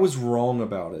 I was wrong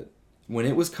about it. When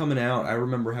it was coming out, I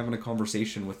remember having a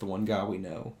conversation with the one guy we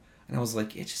know. And I was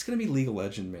like, it's just going to be League of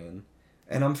Legends, man.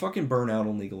 And I'm fucking burnt out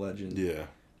on League of Legends. Yeah.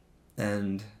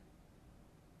 And...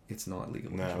 it's not League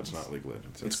of Legends. No, it's not League of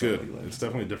Legends. It's good. It's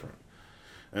definitely different.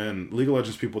 And League of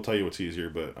Legends people tell you it's easier,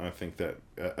 but I think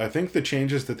the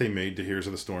changes that they made to Heroes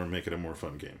of the Storm make it a more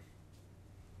fun game.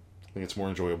 I think it's more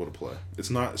enjoyable to play. It's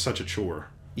not such a chore.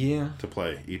 Yeah. To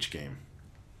play each game,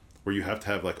 where you have to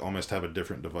have almost have a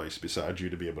different device beside you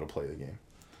to be able to play the game.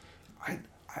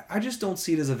 I just don't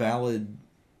see it as a valid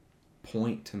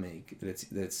point to make that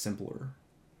it's simpler.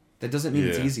 That doesn't mean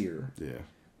it's easier.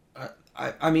 Yeah.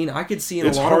 I mean, I could see in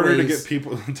a lot of ways... It's harder to get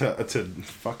people to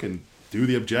fucking do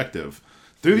the objective.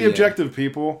 Do the objective,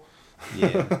 people.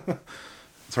 Yeah.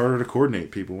 It's harder to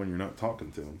coordinate people when you're not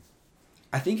talking to them.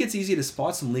 I think it's easy to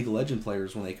spot some League of Legends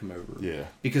players when they come over. Yeah.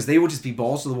 Because they would just be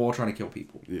balls to the wall trying to kill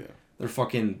people. Yeah.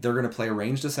 They're gonna play a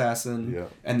ranged assassin, Yeah.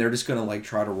 and they're just gonna like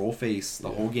try to roll face the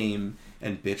whole game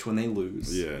and bitch when they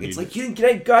lose. Yeah, it's like you didn't get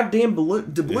any goddamn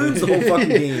doubloons the whole fucking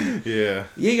game. Yeah.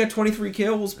 Yeah, you got 23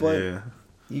 kills, but Yeah.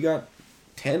 you got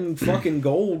 10 fucking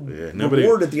gold Yeah,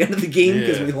 reward at the end of the game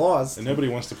because we lost. And nobody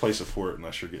wants to play support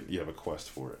unless you have a quest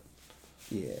for it.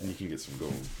 Yeah. And you can get some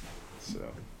gold. So.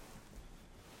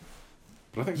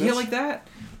 But I think that's... Yeah, like that.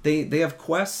 They have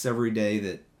quests every day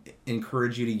that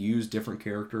encourage you to use different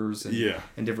characters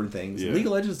and different things. Yeah. League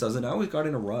of Legends doesn't. I always got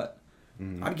in a rut.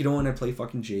 Mm-hmm. I'd get on and play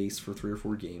fucking Jace for 3 or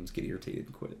 4 games, get irritated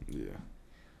and quit. Yeah.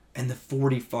 And the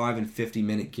 45 and 50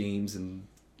 minute games and...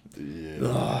 Yeah.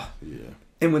 Ugh. Yeah.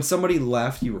 And when somebody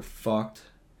left, you were fucked.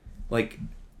 Like,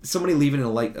 somebody leaving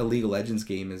a League of Legends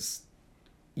game is...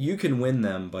 You can win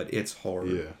them, but it's hard.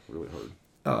 Yeah, really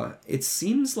hard. It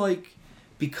seems like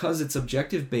because it's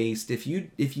objective based, if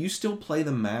you still play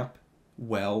the map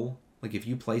well, like if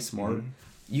you play smart,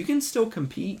 you can still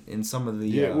compete in some of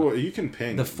the well, you can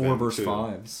ping the 4 versus too,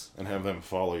 5s and have them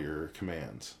follow your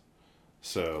commands.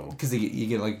 So because you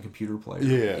get like a computer player.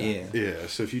 Yeah.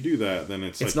 So if you do that, then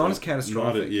it's like, not as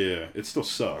catastrophic. It still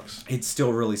sucks. It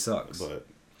still really sucks, but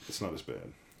it's not as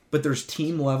bad. But there's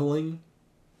team leveling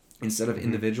instead of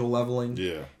individual leveling.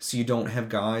 Yeah. So you don't have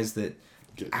guys that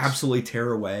absolutely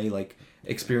tear away. Like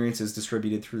experience is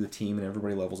distributed through the team, and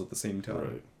everybody levels at the same time.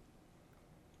 Right.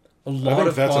 A lot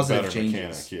of positive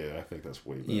changes. Mechanic. Yeah, I think that's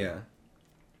way better. Yeah.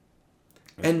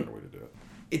 That's a better way to do it.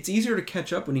 It's easier to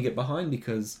catch up when you get behind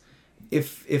because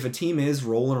if a team is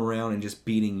rolling around and just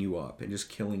beating you up and just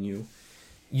killing you,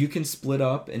 you can split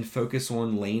up and focus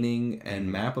on laning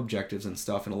and map objectives and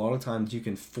stuff. And a lot of times you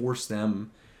can force them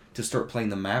to start playing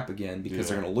the map again because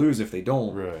they're going to lose if they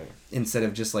don't. Right. Instead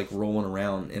of just like rolling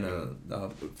around in a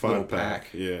little pack.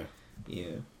 Yeah.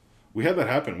 Yeah. We had that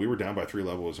happen. We were down by 3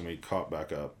 levels and we caught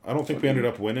back up. I don't think we ended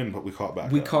up winning, but we caught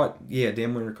back up.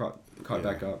 Dan Winter caught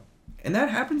back up. And that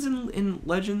happens in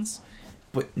Legends,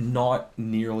 but not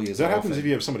nearly as often. That happens if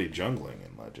you have somebody jungling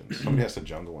in Legends. Somebody has to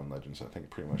jungle in Legends, I think,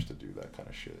 pretty much to do that kind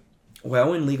of shit.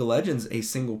 Well, in League of Legends, a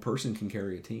single person can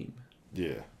carry a team.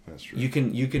 Yeah, that's true. You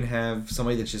can have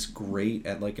somebody that's just great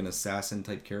at like an assassin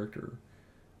type character,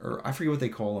 or I forget what they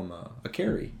call them, a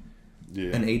carry,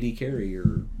 an AD carry,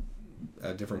 or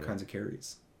different kinds of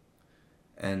carries.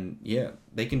 And yeah,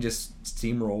 they can just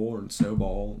steamroll or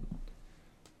snowball,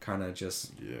 kind of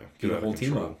just get the whole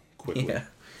team up quickly. Yeah,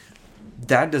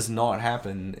 that does not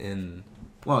happen in.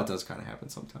 Well, it does kind of happen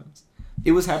sometimes.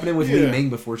 It was happening with Li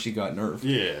Ming before she got nerfed.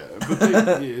 Yeah, but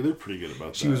they're pretty good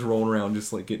about that. She was rolling around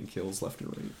just like getting kills left and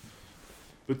right.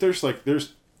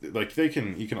 But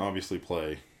you can obviously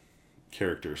play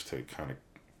characters to kind of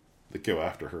that go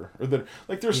after her, or that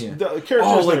like there's the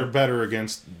characters that are better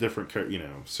against different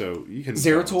so you can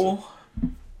Zeratul.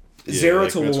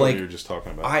 Zeratul, like you're just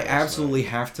talking about. I absolutely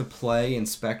have to play and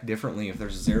spec differently if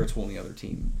there's a Zeratul on the other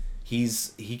team.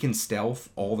 He can stealth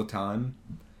all the time,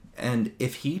 and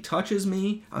if he touches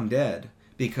me, I'm dead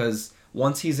because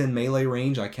once he's in melee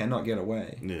range, I cannot get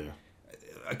away. Yeah.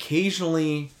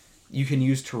 Occasionally, you can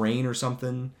use terrain or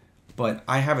something. But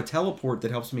I have a teleport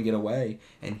that helps me get away,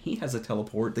 and he has a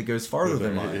teleport that goes farther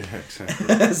than mine. Yeah,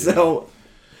 exactly. So,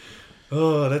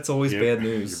 that's always bad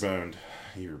news.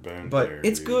 You're boned. But there,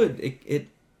 it's good. It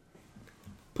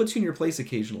puts you in your place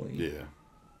occasionally. Yeah.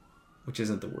 Which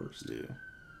isn't the worst. Yeah.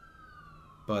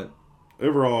 But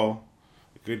overall,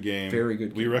 a good game. Very good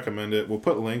game. We recommend it. We'll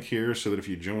put a link here so that if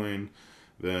you join,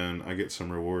 then I get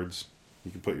some rewards.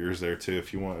 You can put yours there too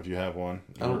if you want. If you have one.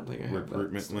 I don't think I have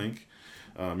recruitment that link.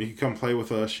 You can come play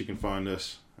with us. You can find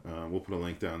us. We'll put a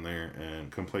link down there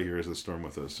and come play Heroes of the Storm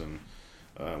with us, and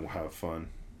we'll have fun.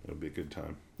 It'll be a good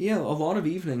time. Yeah, a lot of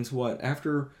evenings.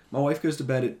 After my wife goes to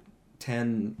bed at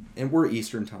 10, and we're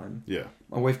Eastern time. Yeah.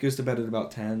 My wife goes to bed at about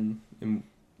 10, and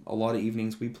a lot of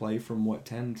evenings we play from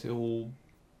 10 till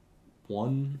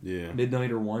 1? Yeah.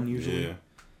 Midnight or 1 usually. Yeah.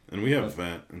 And we have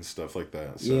event and stuff like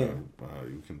that, so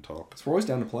you can talk. So we're always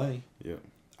down to play. Yeah.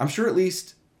 I'm sure at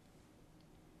least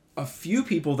a few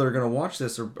people that are going to watch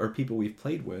this are people we've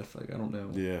played with. Like, I don't know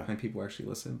how many people actually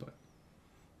listen, but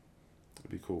it'd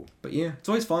be cool. But yeah, it's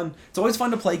always fun. It's always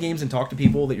fun to play games and talk to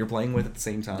people that you're playing with at the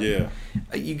same time. Yeah.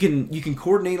 You can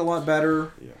coordinate a lot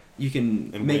better. Yeah. You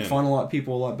can make fun of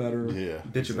people a lot better. Yeah.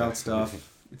 Bitch about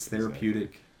stuff. It's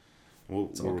therapeutic. We'll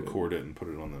record it and put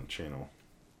it on the channel.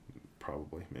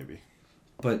 Probably, maybe.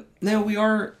 But no, we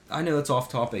are. I know it's off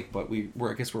topic, but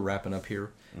I guess we're wrapping up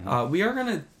here. Mm-hmm. We are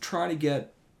gonna try to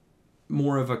get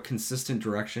more of a consistent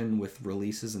direction with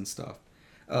releases and stuff.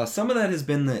 Some of that has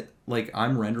been that like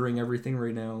I'm rendering everything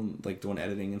right now, like doing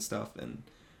editing and stuff, and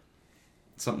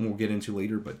something we'll get into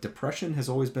later. But depression has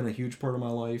always been a huge part of my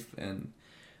life, and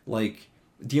like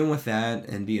dealing with that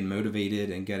and being motivated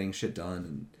and getting shit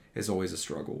done is always a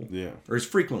struggle. Yeah. Or is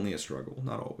frequently a struggle,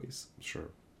 not always. Sure.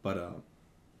 But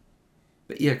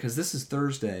yeah, because this is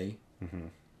Thursday. Mm-hmm.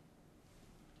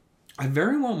 I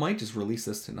very well might just release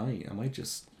this tonight. I might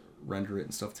just render it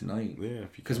and stuff tonight. Yeah.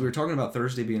 Because we were talking about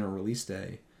Thursday being a release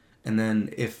day. And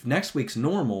then if next week's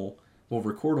normal, we'll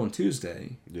record on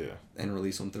Tuesday. Yeah. And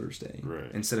release on Thursday.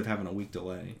 Right. Instead of having a week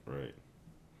delay. Right.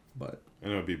 But.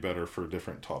 And it would be better for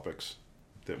different topics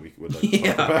that we would like to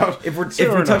talk about. If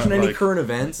we're touching any current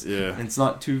events. Yeah. And it's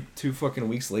not two fucking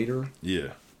weeks later.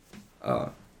 Yeah.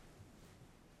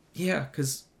 Yeah,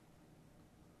 because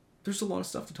there's a lot of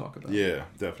stuff to talk about. Yeah,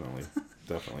 definitely.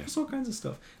 Definitely. There's all kinds of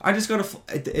stuff. I just got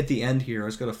at the end here, I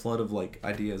just got a flood of like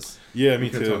ideas. Yeah, me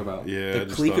too. Talk about. Yeah,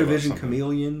 the ColecoVision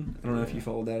Chameleon. I don't know if you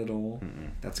followed that at all. Mm-mm.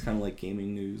 That's kind of like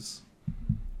gaming news.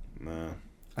 Nah.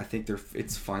 I think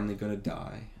it's finally gonna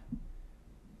die.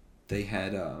 They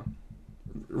had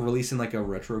releasing like a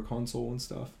retro console and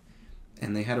stuff,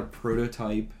 and they had a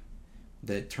prototype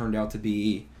that turned out to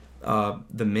be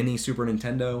the mini Super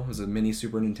Nintendo. It was a mini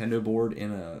Super Nintendo board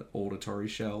in a old Atari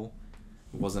shell.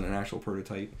 It wasn't an actual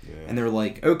prototype. Yeah. And they're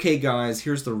like, okay guys,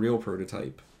 here's the real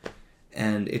prototype.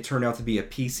 And it turned out to be a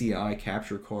PCI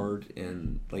capture card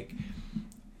in like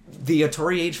the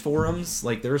Atari Age forums.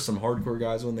 Like there were some hardcore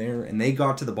guys on there and they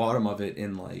got to the bottom of it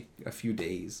in like a few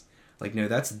days. Like, no,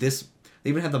 that's this. They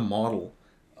even had the model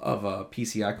of a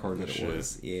PCI card that it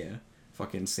was. Yeah.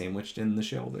 Fucking sandwiched in the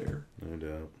shell there. No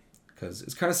doubt. Because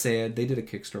it's kind of sad. They did a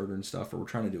Kickstarter and stuff, or we're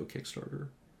trying to do a Kickstarter.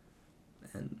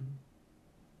 And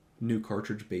new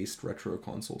cartridge-based retro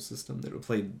console system that would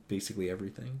play basically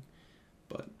everything.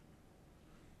 But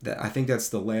I think that's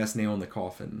the last nail in the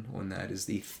coffin on that, is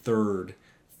the third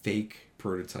fake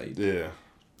prototype. Yeah.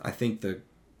 I think the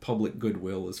public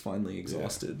goodwill is finally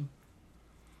exhausted. Yeah.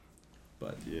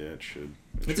 But yeah, it should.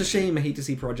 It's a shame. I hate to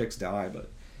see projects die,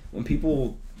 but when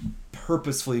people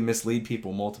purposefully mislead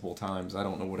people multiple times, I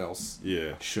don't know what else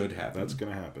should happen. That's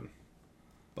going to happen.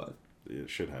 But it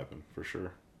should happen, for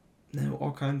sure. No,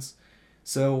 all kinds.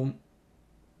 So,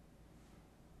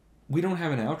 we don't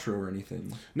have an outro or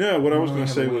anything. No, what I was going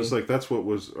to say was, like, that's what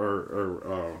was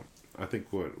our I think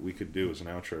what we could do as an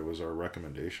outro was our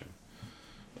recommendation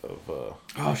of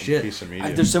oh, shit. Piece of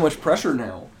media. There's so much pressure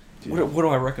now. What do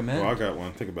I recommend? Well, I got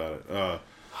one. Think about it.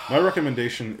 My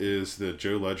recommendation is the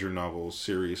Joe Ledger novels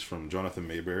series from Jonathan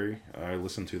Mayberry. I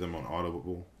listen to them on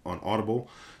Audible.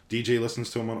 DJ listens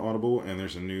to them on Audible, and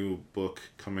there's a new book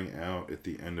coming out at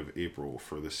the end of April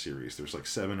for this series. There's like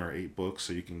 7 or 8 books,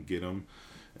 so you can get them,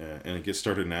 and it gets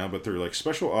started now. But they're like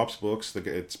special ops books.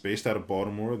 It's based out of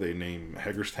Baltimore. They name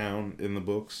Hagerstown in the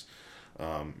books.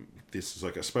 This is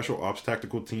like a special ops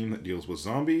tactical team that deals with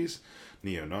zombies,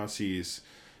 neo-Nazis,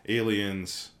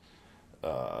 aliens,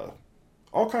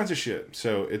 all kinds of shit.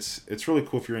 So it's really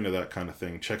cool if you're into that kind of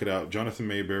thing. Check it out. Jonathan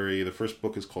Mayberry. The first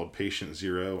book is called Patient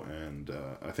Zero, and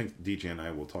I think DJ and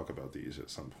I will talk about these at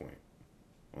some point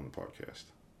on the podcast.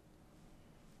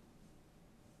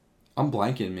 I'm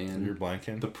blanking, man. You're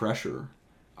blanking? The pressure.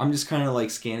 I'm just kind of like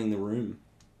scanning the room.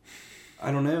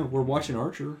 I don't know. We're watching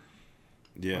Archer.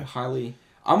 Yeah.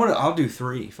 I'll do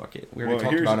 3. Fuck it. We already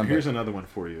talked about them. Here's another one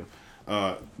for you.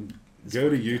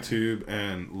 Go to YouTube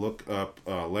and look up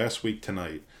Last Week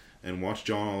Tonight and watch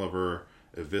John Oliver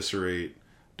eviscerate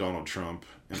Donald Trump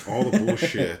and all the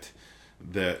bullshit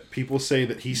that people say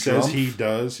that he says he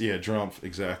does. Yeah, Drumpf,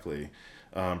 exactly.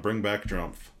 Bring back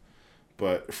Drumpf.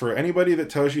 But for anybody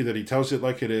that tells you that he tells it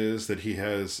like it is, that he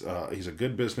has, he's a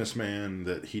good businessman,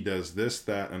 that he does this,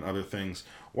 that, and other things,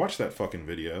 watch that fucking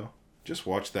video. Just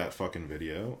watch that fucking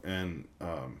video and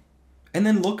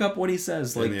then look up what he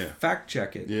says. Like, fact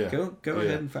check it. Yeah. Go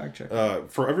ahead and fact check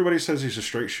it. For everybody who says he's a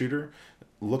straight shooter,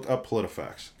 look up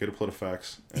PolitiFacts. Go to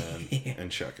PolitiFacts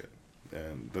and check it.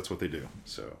 And that's what they do.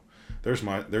 So there's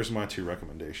my 2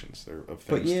 recommendations there of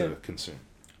things to consume.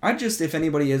 If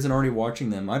anybody isn't already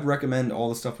watching them, I'd recommend all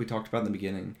the stuff we talked about in the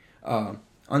beginning.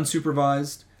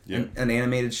 Unsupervised, an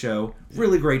animated show.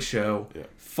 Really great show. Yeah.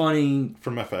 Funny.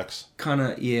 From FX. Kind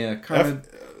of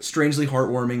strangely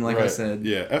heartwarming, like I said.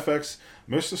 Yeah, FX.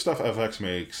 Most of the stuff FX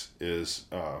makes is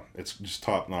it's just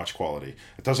top notch quality.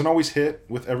 It doesn't always hit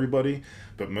with everybody,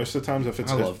 but most of the times if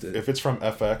it's from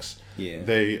FX,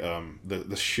 they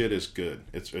the shit is good.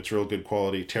 It's real good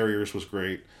quality. Terriers was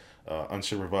great.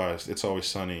 Unsupervised. It's Always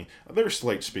Sunny. Their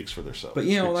slate speaks for themselves. But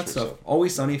all that stuff.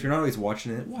 Always Sunny. If you're not always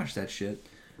watching it, watch that shit.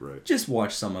 Right. Just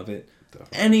watch some of it.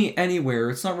 Definitely. Anywhere.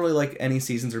 It's not really like any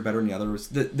seasons are better than the others.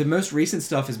 The most recent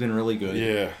stuff has been really good.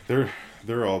 Yeah,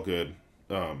 they're all good.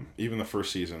 even the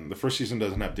first season. The first season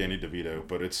doesn't have Danny DeVito,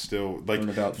 but it's still like Learn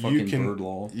about fucking bird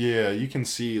law. Yeah, you can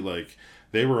see like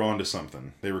they were onto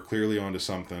something. They were clearly onto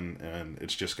something, and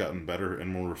it's just gotten better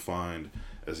and more refined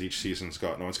as each season's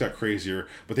gotten on. It's got crazier,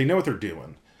 but they know what they're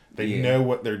doing. They know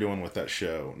what they're doing with that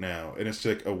show now, and it's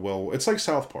like it's like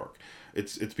South Park.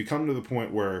 It's become to the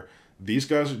point where these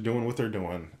guys are doing what they're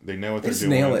doing. They know what they're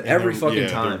doing. Nail it every fucking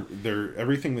time. They're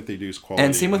everything that they do is quality.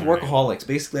 And same with Workaholics.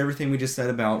 Basically, everything we just said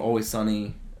about Always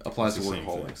Sunny applies to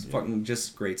Workaholics. Yeah. Fucking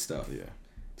just great stuff. Yeah,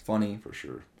 it's funny for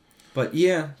sure. But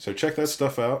yeah, so check that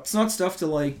stuff out. It's not stuff to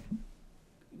like,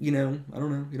 I don't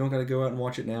know. You don't got to go out and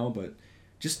watch it now, but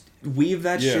just weave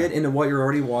that shit into what you're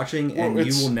already watching, and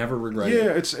you will never regret it.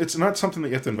 Yeah, it's not something that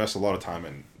you have to invest a lot of time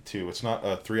into. It's not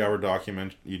a 3-hour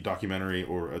documentary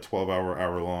or a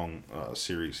 12-hour-long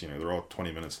series. They're all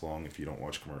 20 minutes long if you don't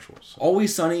watch commercials. So.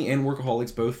 Always Sunny and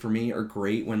Workaholics both for me are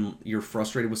great when you're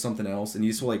frustrated with something else and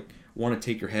you just want to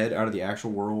take your head out of the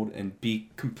actual world and be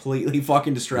completely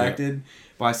fucking distracted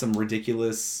by some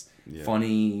ridiculous,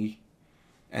 funny,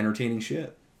 entertaining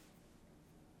shit.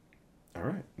 All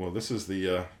right. Well, this is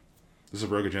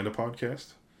Rogue Agenda podcast.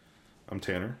 I'm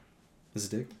Tanner. This is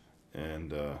Dick.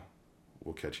 And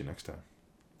we'll catch you next time.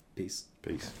 Peace.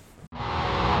 Peace.